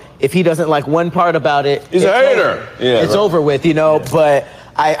show. If he doesn't like one part about it, he's a hater. It's over with, you know. But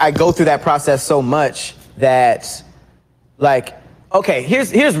I go through that process so much that, like, okay,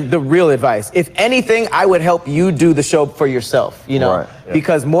 here's the real advice. If anything, I would help you do the show for yourself, you know,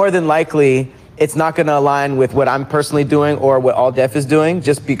 because more than likely it's not going to align with what I'm personally doing or what All Def is doing,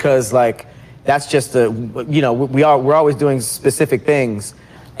 just because like, that's just a, you know, we're always doing specific things.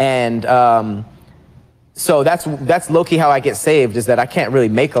 And so that's low-key how I get saved, is that I can't really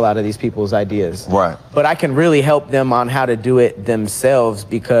make a lot of these people's ideas. But I can really help them on how to do it themselves,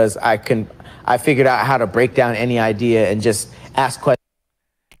 because I figured out how to break down any idea and just ask questions.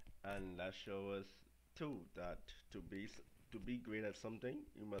 And that shows us too that to be great at something,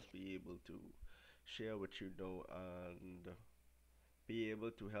 you must be able to share what you know and be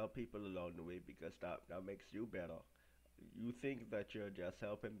able to help people along the way, because that makes you better. You think that you're just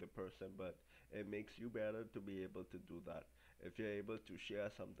helping the person, but it makes you better to be able to do that. If you're able to share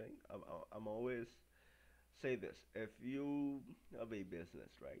something, I'm always say this: if you have a business,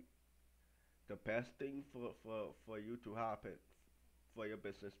 right, the best thing for you to happen, for your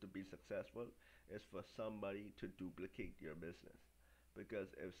business to be successful, is for somebody to duplicate your business. Because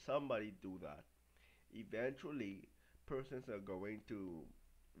if somebody do that, eventually persons are going to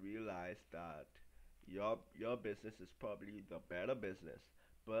realize that your business is probably the better business,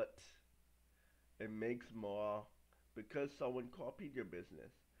 but it makes more, because someone copied your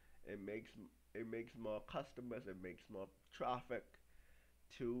business, it makes more customers, it makes more traffic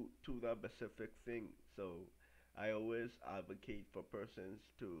to that specific thing. So I always advocate for persons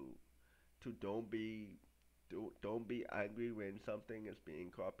to don't be angry when something is being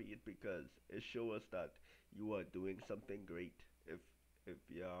copied, because it shows that you are doing something great if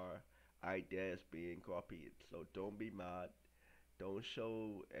your idea is being copied. So don't be mad. Don't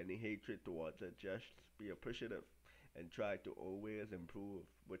show any hatred towards it. Just be appreciative and try to always improve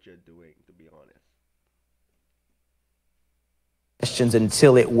what you're doing, to be honest. Questions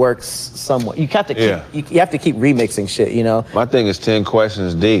until it works somewhat. You have to keep, you have to keep remixing shit, you know? My thing is 10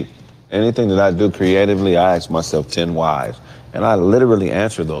 questions deep. Anything that I do creatively, I ask myself 10 whys, and I literally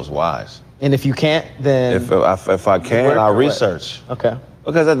answer those whys. And if you can't, then if I can, I'll research. Okay.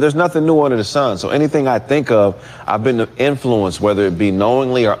 Because there's nothing new under the sun. So anything I think of, I've been influenced, whether it be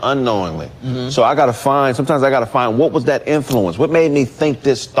knowingly or unknowingly. So sometimes I gotta find, what was that influence? What made me think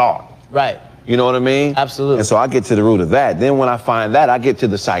this thought? Right. You know what I mean? Absolutely. And so I get to the root of that. Then when I find that, I get to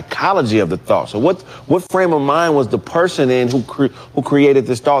the psychology of the thought. So what frame of mind was the person in who created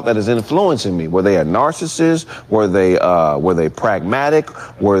this thought that is influencing me? Were they a narcissist? Were they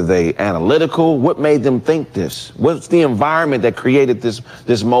pragmatic? Were they analytical? What made them think this? What's the environment that created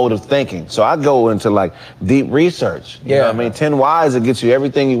this mode of thinking? So I go into like deep research. You know what I mean? 10 whys, it gets you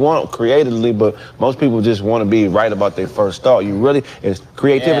everything you want creatively, but most people just want to be right about their first thought.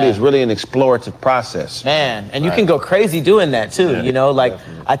 Creativity is really an explorative process. Man, and you can go crazy doing that too, you know? Like,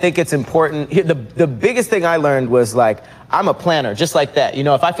 I think it's important. The biggest thing I learned was like, I'm a planner, just like that. You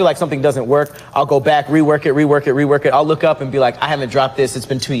know, if I feel like something doesn't work, I'll go back, rework it. I'll look up and be like, I haven't dropped this, it's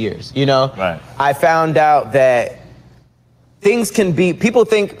been 2 years, you know? Right. I found out that things can be, people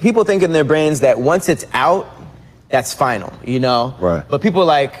think in their brains that once it's out, that's final, you know? Right. But people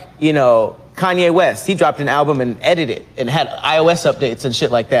like, you know, Kanye West, he dropped an album and edited it and had iOS updates and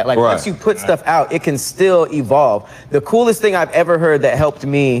shit like that. Like, once you put stuff out, it can still evolve. The coolest thing I've ever heard that helped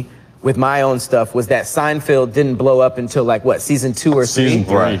me with my own stuff was that Seinfeld didn't blow up until like, what, season 2 or 3? Season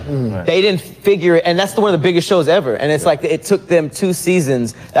 3. Right. They didn't figure it, and that's one of the biggest shows ever. And it's like, it took them 2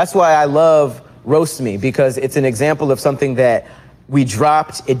 seasons. That's why I love Roast Me, because it's an example of something that we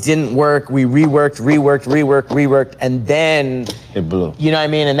dropped, it didn't work, we reworked, and then it blew. You know what I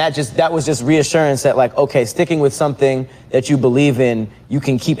mean? And that was just reassurance that like, okay, sticking with something that you believe in, you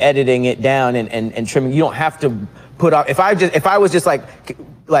can keep editing it down and trimming. You don't have to put out, if I was just like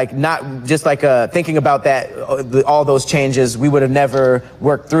not just like thinking about that, all those changes, we would have never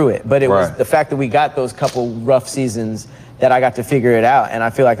worked through it. But it was the fact that we got those couple rough seasons that I got to figure it out. And I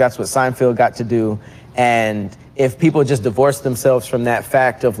feel like that's what Seinfeld got to do. And if people just divorce themselves from that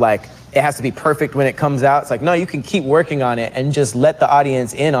fact of like, it has to be perfect when it comes out, it's like, no, you can keep working on it and just let the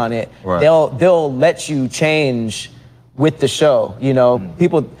audience in on it. Right. They'll let you change with the show. You know,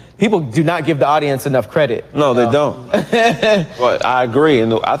 people do not give the audience enough credit. No, they don't. But I agree,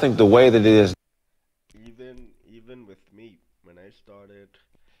 and I think the way that it is. Even with me, when I started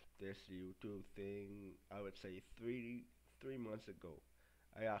this YouTube thing, I would say three months ago,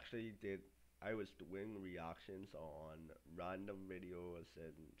 I was doing reactions on random videos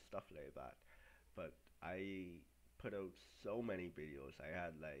and stuff like that. But I put out so many videos. I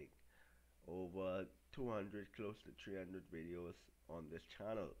had like over 200, close to 300 videos on this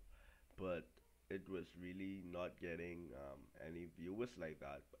channel. But it was really not getting any viewers like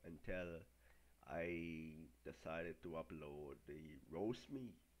that until I decided to upload the roast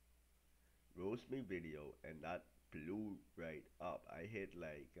me video, and that blew right up. I hit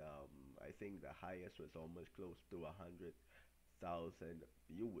like I think the highest was almost close to 100,000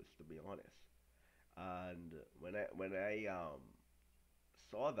 viewers, to be honest. And when I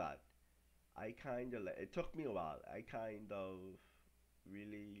saw that, I kind of it took me a while. I kind of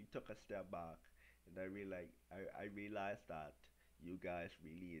really took a step back, and I realized that you guys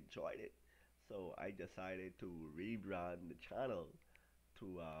really enjoyed it. So I decided to rebrand the channel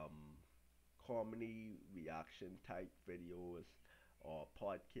to comedy reaction type videos or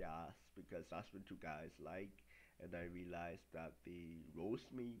podcasts because that's what you guys like. And I realized that the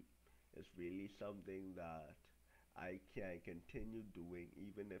roast me is really something that I can continue doing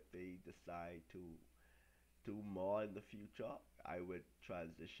even if they decide to do more in the future. I would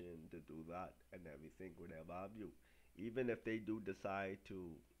transition to do that and everything would have you. Even if they do decide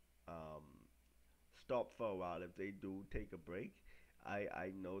to um, stop for a while, if they do take a break,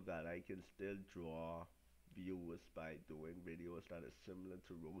 I know that I can still draw viewers by doing videos that is similar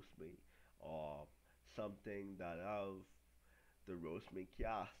to roast me or something that have the roast me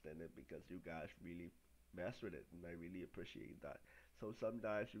cast in it because you guys really mess with it and I really appreciate that. So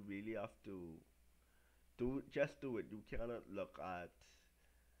sometimes you really have to do it. You cannot look at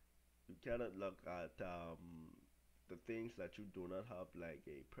the things that you do not have like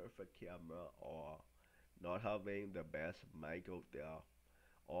a perfect camera or not having the best mic out there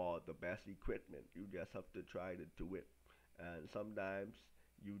or the best equipment. You just have to try to do it. And sometimes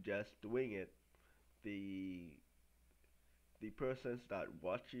you just doing it, the the persons that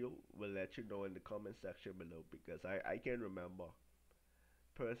watch you will let you know in the comment section below because I can remember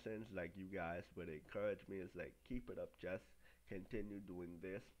persons like you guys would encourage me. It's like keep it up, just continue doing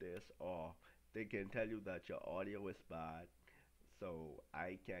this, or they can tell you that your audio is bad, so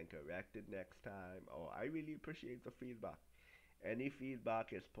I can correct it next time. Or I really appreciate the feedback. Any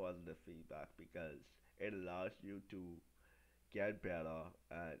feedback is positive feedback because it allows you to get better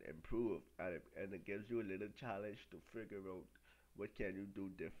and improve, and it gives you a little challenge to figure out what can you do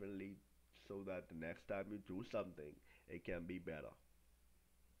differently so that the next time you do something, it can be better.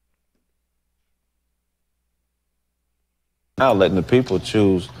 Now letting the people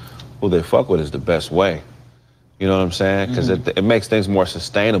choose who they fuck with is the best way. You know what I'm saying? Because it makes things more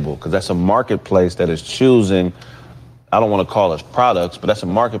sustainable because that's a marketplace that is choosing, I don't want to call us products, but that's a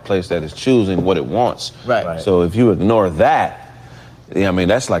marketplace that is choosing what it wants. Right. So if you ignore that, yeah, I mean,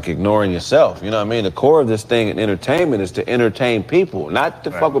 that's like ignoring yourself. You know what I mean? The core of this thing in entertainment is to entertain people, not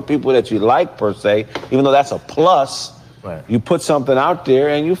to fuck with people that you like per se, even though that's a plus. Right. You put something out there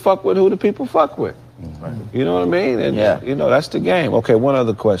and you fuck with who the people fuck with. Right. You know what I mean? And you know, that's the game. Okay, one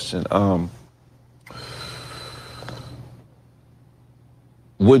other question.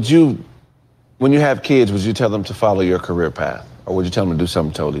 Would you, when you have kids, would you tell them to follow your career path? Or would you tell them to do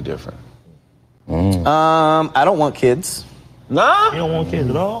something totally different? I don't want kids. Nah? You don't want kids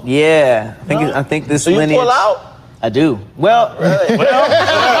at all? Yeah. I think this so lineage. You pull out? I do. Well, there's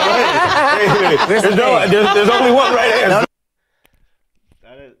only one right answer.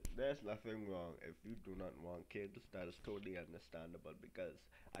 There's nothing wrong if you do not want kids. That is totally understandable because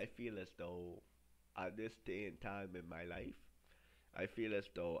I feel as though at this day and time in my life, I feel as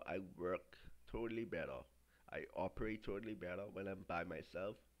though I work totally better. I operate totally better when I'm by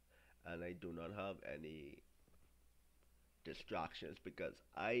myself and I do not have any distractions because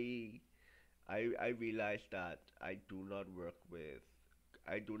I realized that I do not work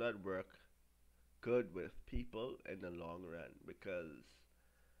good with people in the long run because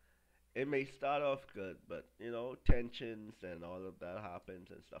it may start off good, but tensions and all of that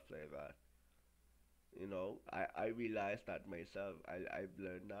happens and stuff like that. I realized that myself. I've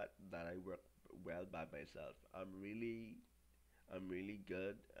learned that I work well by myself. I'm really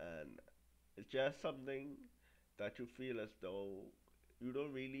good, and it's just something that you feel as though you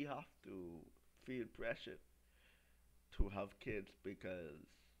don't really have to feel pressured to have kids because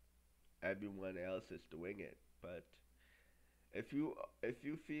everyone else is doing it. But if you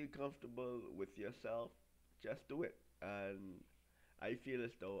feel comfortable with yourself, just do it. And I feel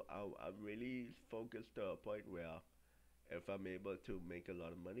as though I'm really focused to a point where if I'm able to make a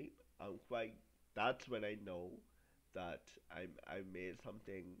lot of money, I'm quite. That's when I know that I made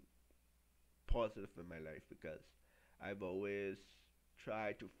something positive in my life because I've always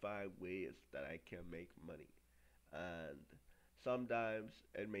tried to find ways that I can make money, and sometimes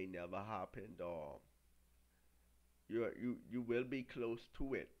it may never happen, or you will be close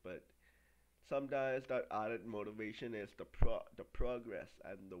to it, but sometimes that added motivation is the progress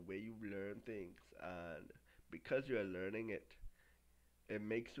and the way you learn things, and because you're learning it, it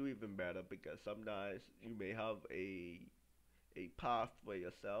makes you even better because sometimes you may have a path for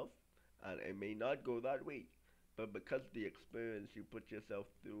yourself and it may not go that way, but because the experience you put yourself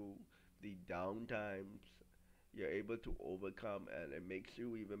through, the down times, you're able to overcome and it makes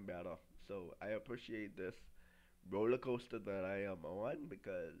you even better. So I appreciate this roller coaster that I am on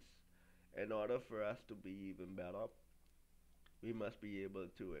because in order for us to be even better, we must be able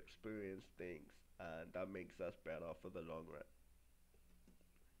to experience things, and that makes us better for the long run.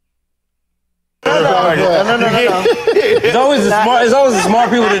 No. It's always the smart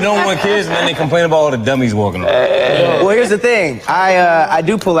people that don't want kids, and then they complain about all the dummies walking around. Well, here's the thing. I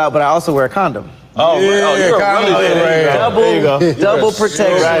do pull out, but I also wear a condom. Oh, you're Double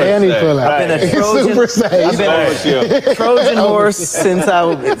protection. Right. And he pull out. I've been a Trojan. Super safe. I've been a Trojan horse since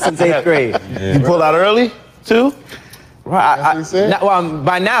 8th grade. You pulled out early too? Well,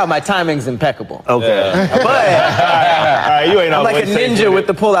 by now my timing's impeccable. Okay. But you ain't I'm like a ninja with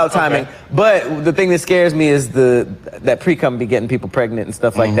the pull-out timing. Okay. But the thing that scares me is that pre-cum be getting people pregnant and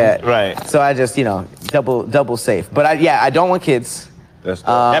stuff like that. Right. So I just double safe. But I don't want kids. That's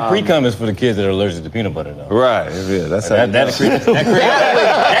that pre-cum is for the kids that are allergic to peanut butter, though. Right. Yeah, that's That'd be the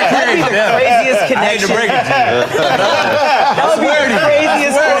craziest connection. I hate to break it to you. That would be the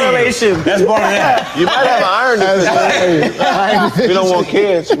craziest correlation. That's part of that. You might have an iron deficiency. If you don't want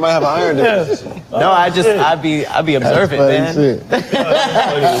kids, you might have an iron deficiency. No, I'd be observant, man.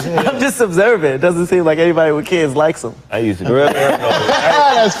 I'm just observant. It doesn't seem like anybody with kids likes them. I used to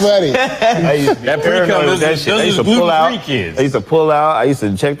That's funny. That pre-cum, those are gluten-free kids. I used to pull out. I used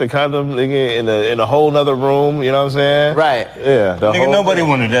to check the condom in a whole nother room. You know what I'm saying? Right. Yeah. Nigga, nobody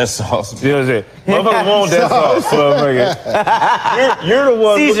wanted that sauce. You know what I'm saying? Motherfucker want that sauce. Motherfucker. You're the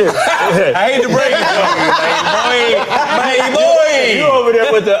one. Seizure. I hate to break it to you, boy. You over there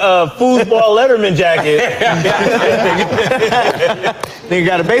with the foosball Letterman jacket. Nigga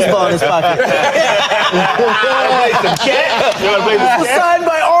got a baseball in his pocket. Signed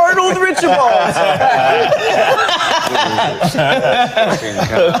by Arnold Richard.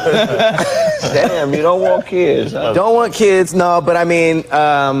 Damn, you don't want kids. Huh? Don't want kids, no, but I mean...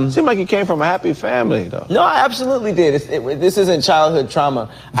 Seemed like you came from a happy family, though. No, I absolutely did. This isn't childhood trauma.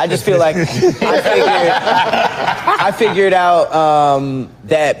 I just feel like I figured out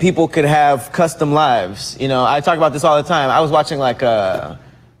that people could have custom lives. I talk about this all the time. I was watching like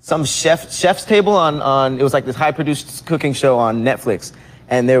some chef's table on it was like this high-produced cooking show on Netflix.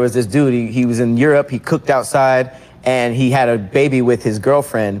 And there was this dude, he was in Europe, he cooked outside, and he had a baby with his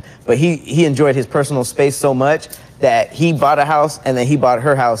girlfriend, but he enjoyed his personal space so much that he bought a house and then he bought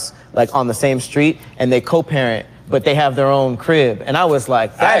her house like on the same street, and they co-parent, but they have their own crib. And I was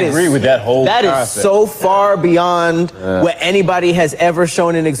like, I agree with that whole concept. Is so far beyond what anybody has ever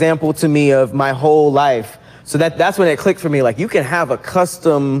shown an example to me of my whole life. So that's when it clicked for me, like you can have a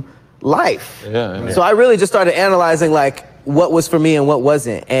custom life. Yeah. So I really just started analyzing like what was for me and what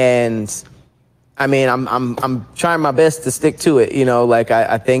wasn't. And I mean, I'm trying my best to stick to it, like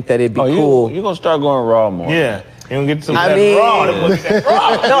I think that it'd be cool. You're gonna start going raw more. Yeah. You don't get some raw. No, I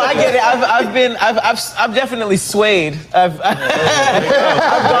get it. I've definitely swayed. I've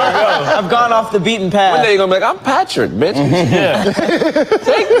gone off the beaten path. One day you're gonna be like, I'm Patrick, bitch. Yeah.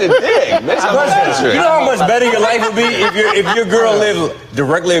 Take the dick, bitch. I'm Patrick. You know how much better your life would be if your girl lived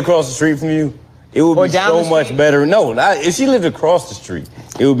directly across the street from you? It would Or be down so the much street? better. No, if she lived across the street,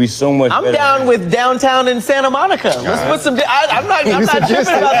 it would be so much better. I'm down with downtown in Santa Monica. Let's put some. I'm not tripping about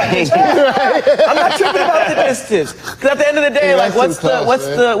the distance. I'm not tripping about the distance. Because at the end of the day, Yeah, like, that's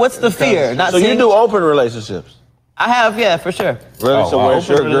what's the fear? Not So you seeing- do open relationships? I have, yeah, for sure. Really? Oh, So wow. where it's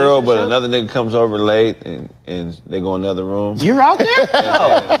your Open girl, but relationship? another nigga comes over late and they go in another room? You're out there?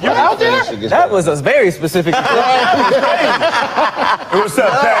 You're out there? That was a very specific. What's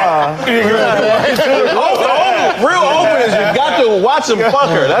up, Pat? Real open is you got to watch him fuck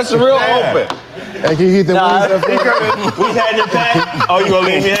her. That's real open. Hey, can you heat them wings up for me? We had your Pat. Oh, you gonna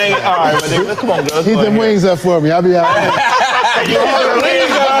leave me hanging? All right, but nigga, come on, girl. Heat them wings up for me. I'll be out in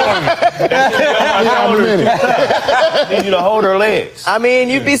a minute. Need you to hold her legs. I mean,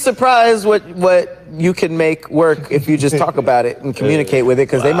 you'd be surprised what you can make work if you just talk about it and communicate with it,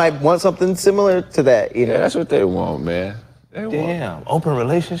 because they might want something similar to that. You know, Yeah, that's what they want, man. They want. Damn, open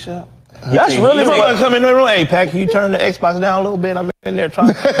relationship. That's really You what. want to come in the room? Hey, Pat, can you turn the Xbox down a little bit? I'm in there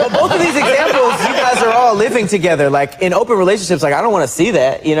trying. but both of these examples, you guys are all living together. Like in open relationships, like I don't want to see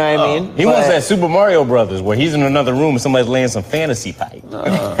that. You know what I mean? He wants that Super Mario Brothers where he's in another room and somebody's laying some fantasy pipe.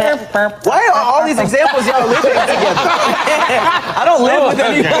 Why are all these examples y'all living together? I don't live with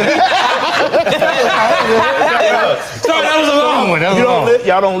anybody. Sorry, that was a long one.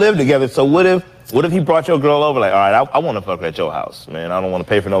 Y'all don't live together. So what if he brought your girl over? Like, all right, I want to fuck her at your house, man. I don't want to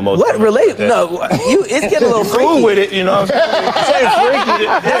pay for no motel. What relate? No, it's getting a little freaky. Cool with it, you know what I'm saying? Freaky.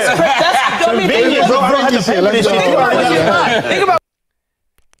 That's Convenient, bro. I don't have to pay for this shit. Think about.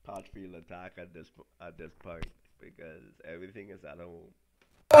 Part feel attack at this point because everything is at home.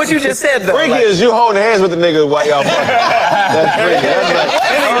 What you just said, though. Freaky is you holding hands with the nigga while y'all fucking. That's freaky. That's like,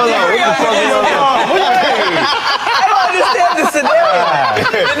 hold on, what the fuck is on? I don't understand the scenario.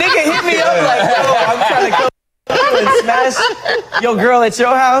 The nigga hit me up like, yo, I'm trying to come and smash your girl at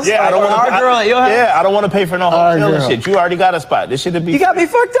your house. Yeah, I don't want our girl at your house. Yeah, I don't want to pay for no Our hotel and girl. shit. You already got a spot. This shit would be. You got me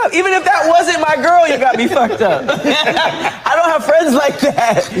fucked up. Even if that wasn't my girl, you got me fucked up. I don't have friends like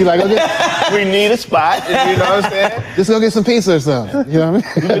that. You like, okay, We need a spot. You know what I'm saying? just go get some pizza or something. You know what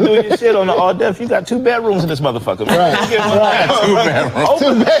I mean? You been doing your shit on the all deaf. You got 2 bedrooms in this motherfucker. Man. Right.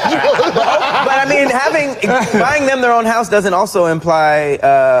 But I mean, buying them their own house doesn't also imply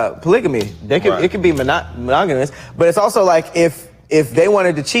polygamy. It could be monogamous, but it's also like if they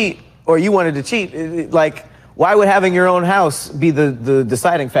wanted to cheat or you wanted to cheat, like why would having your own house be the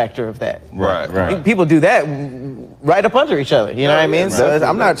deciding factor of that? Right. People do that right up under each other. You know what I mean? So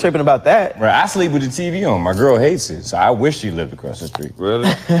I'm not tripping about that. Right, I sleep with the TV on. My girl hates it, so I wish she lived across the street. Really?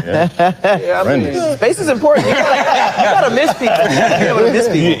 Yeah. Yeah, I mean, Horrendous. Space is important. You gotta miss people. You gotta be able to miss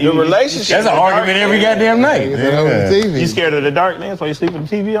people. your relationship. That's an argument every goddamn night. Over the TV. You scared of the dark, man? So you sleep with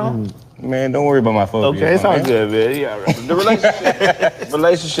the TV on? Man, don't worry about my phobia. Okay, it's all man. good, man. Yeah, right. The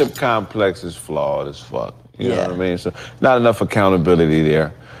relationship complex is flawed as fuck. You know what I mean? So not enough accountability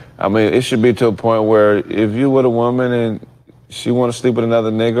there. I mean, it should be to a point where if you with a woman and she want to sleep with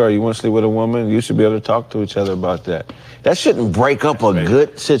another nigga or you want to sleep with a woman, you should be able to talk to each other about that. That shouldn't break up a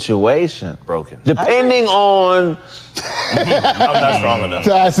good situation. Broken. Depending on... I'm not strong enough.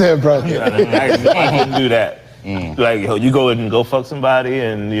 So I said, bro. I couldn't do that. Like, yo, you go and go fuck somebody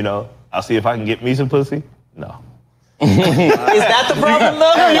and, you know, I'll see if I can get me some pussy. No. Is that the problem,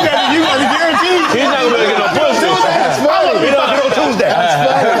 though? You got the guarantee. He's not gonna get no pussy. That's funny. We don't get no Tuesday.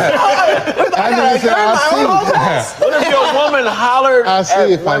 I just said, I'll see. What if your woman hollered I'll see at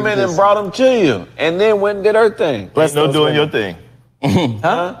if I can women get and some. brought them to you and then went and did her thing? Ain't no doing your thing.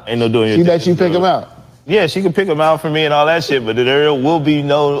 Huh? Ain't no doing your She thing. let you pick him out. Yeah, she can pick them out for me and all that shit, but there will be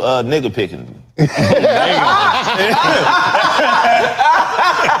no nigga picking.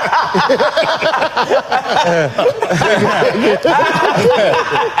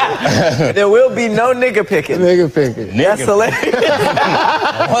 There will be no nigga picking. Nigga picking. That's hilarious.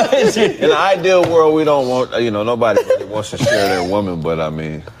 In the ideal world, we don't want, nobody really wants to share their woman, but I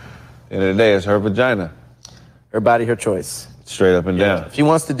mean, end of the day, it's her vagina. Her body, her choice. Straight up and down. If she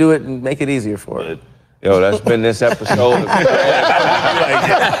wants to do it, and make it easier for her. Yo, that's been this episode. And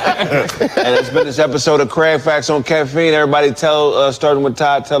it's been this episode of Kraig Facts on Caffeine. Everybody starting with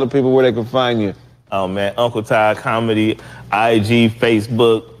Todd, tell the people where they can find you. Oh, man, Uncle Todd Comedy, IG,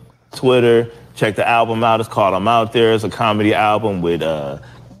 Facebook, Twitter. Check the album out. It's called I'm Out There. It's a comedy album with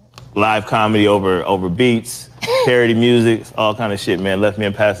live comedy over beats, parody music, all kind of shit, man. Left me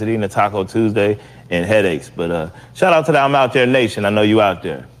in Pasadena, Taco Tuesday, and Headaches. But shout out to the I'm Out There Nation. I know you out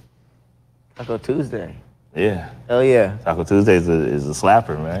there. Taco Tuesday. Yeah. Hell yeah. Taco Tuesday is a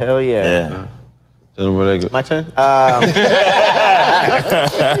slapper, man. Hell yeah. Yeah. Tell them where they go. My turn?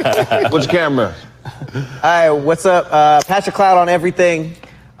 Which camera? All right, what's up? Patrick Cloud on everything.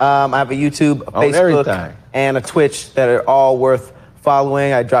 I have a YouTube, a On Facebook, everything. and a Twitch that are all worth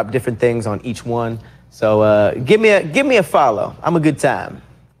following. I drop different things on each one. So give me a follow. I'm a good time.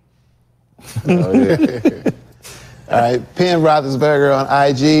 Oh, yeah. All right, Penn Roethlisberger on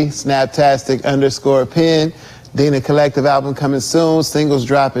IG, Snaptastic_Penn. Dina Collective album coming soon. Singles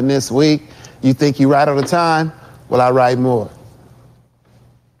dropping this week. You think you write all the time? Well, I write more.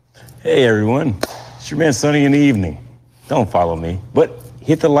 Hey everyone, it's your man Sonny in the evening. Don't follow me, but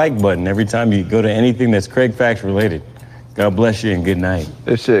hit the like button every time you go to anything that's Kraig Facts related. God bless you and good night.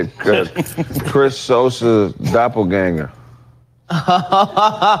 This shit, Chris Sosa's doppelganger.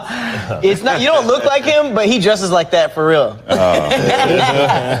 It's not. You don't look like him, but he dresses like that for real.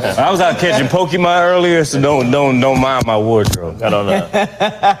 I was out catching Pokemon earlier, so don't mind my wardrobe. Got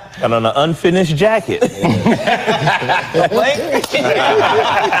on an unfinished jacket. Got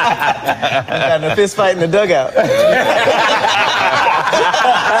in a fist fight in the dugout.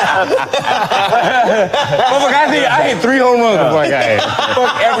 Motherfucker, I hit 3 home runs before I got here.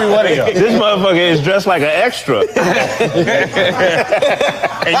 Fuck every one of y'all. This motherfucker is dressed like an extra.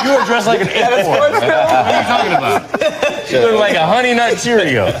 And you were dressed like an airport. What are you talking about? You look like a Honey Nut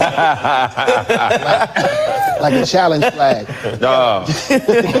Cheerio. Like a challenge flag.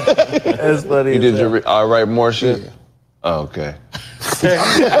 That's funny. You did your write more shit? Yeah. Oh, okay.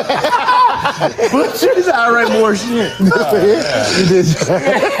 I write more shit. You did.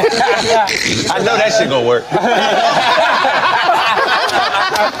 I know that shit gonna work.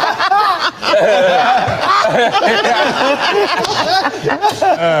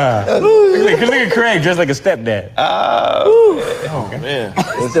 Look at Kraig dressed like a stepdad. Oh man.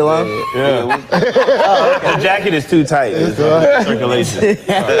 It's still on? Yeah. The jacket is too tight. It's circulation.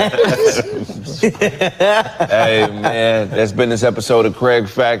 Hey man, that's been this episode of Kraig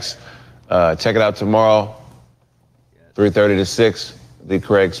Facts. Check it out tomorrow, 3:30 to 6.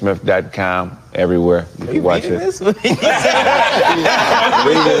 TheKraigSmith.com, everywhere. You can watch it. This? Read it in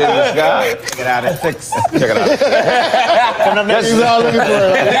the sky. Check it out at 6. Check it out. Coming up next. He's all looking for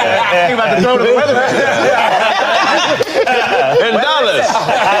it. Think about to throw to the weather. In dollars.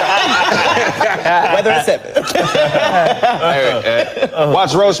 Weather at 7.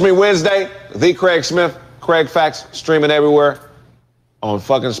 Watch Roast Me Wednesday. The Kraig Smith, Kraig Facts, streaming everywhere. On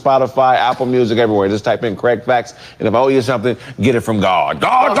fucking Spotify, Apple Music, everywhere. Just type in Kraig Facts, and if I owe you something, get it from God.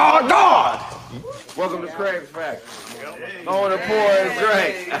 God, God, God! Welcome to Kraig Facts. Going to poor is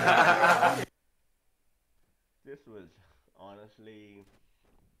great. This was honestly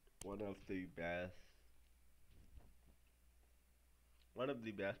one of the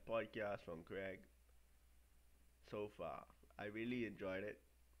best podcasts from Kraig so far. I really enjoyed it,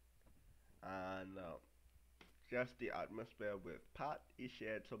 and just the atmosphere with Pat. He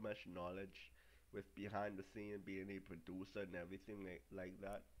shared so much knowledge with behind the scene, being a producer and everything like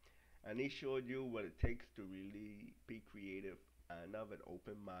that. And he showed you what it takes to really be creative and have an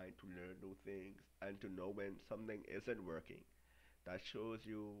open mind to learn new things and to know when something isn't working. That shows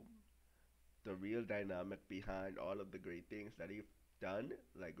you the real dynamic behind all of the great things that he's done,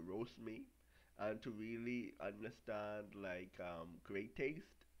 like roast me, and to really understand like great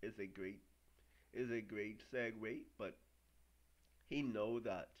taste is a great segue, but he know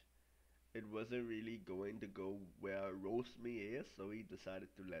that it wasn't really going to go where roast me is, so he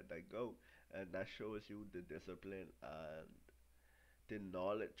decided to let that go, and that shows you the discipline and the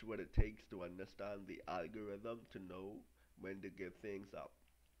knowledge what it takes to understand the algorithm to know when to give things up.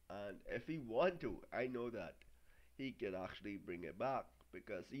 And if he want to, I know that he can actually bring it back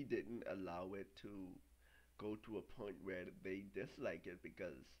because he didn't allow it to go to a point where they dislike it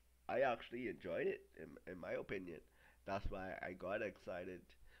because I actually enjoyed it in my opinion. That's why I got excited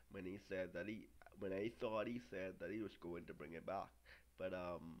when he said that when I thought he said that he was going to bring it back. But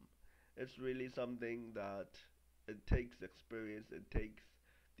it's really something that it takes experience, it takes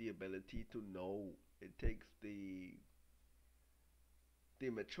the ability to know, it takes the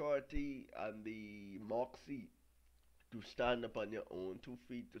maturity and the moxie to stand up on your own 2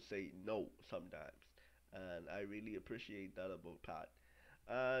 feet to say no sometimes. And I really appreciate that about Pat.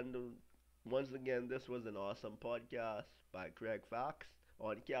 And once again, this was an awesome podcast by Kraig Facts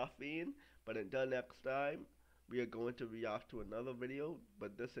on caffeine. But until next time, we are going to react to another video.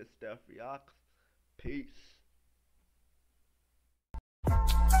 But this is Steff Reacts. Peace.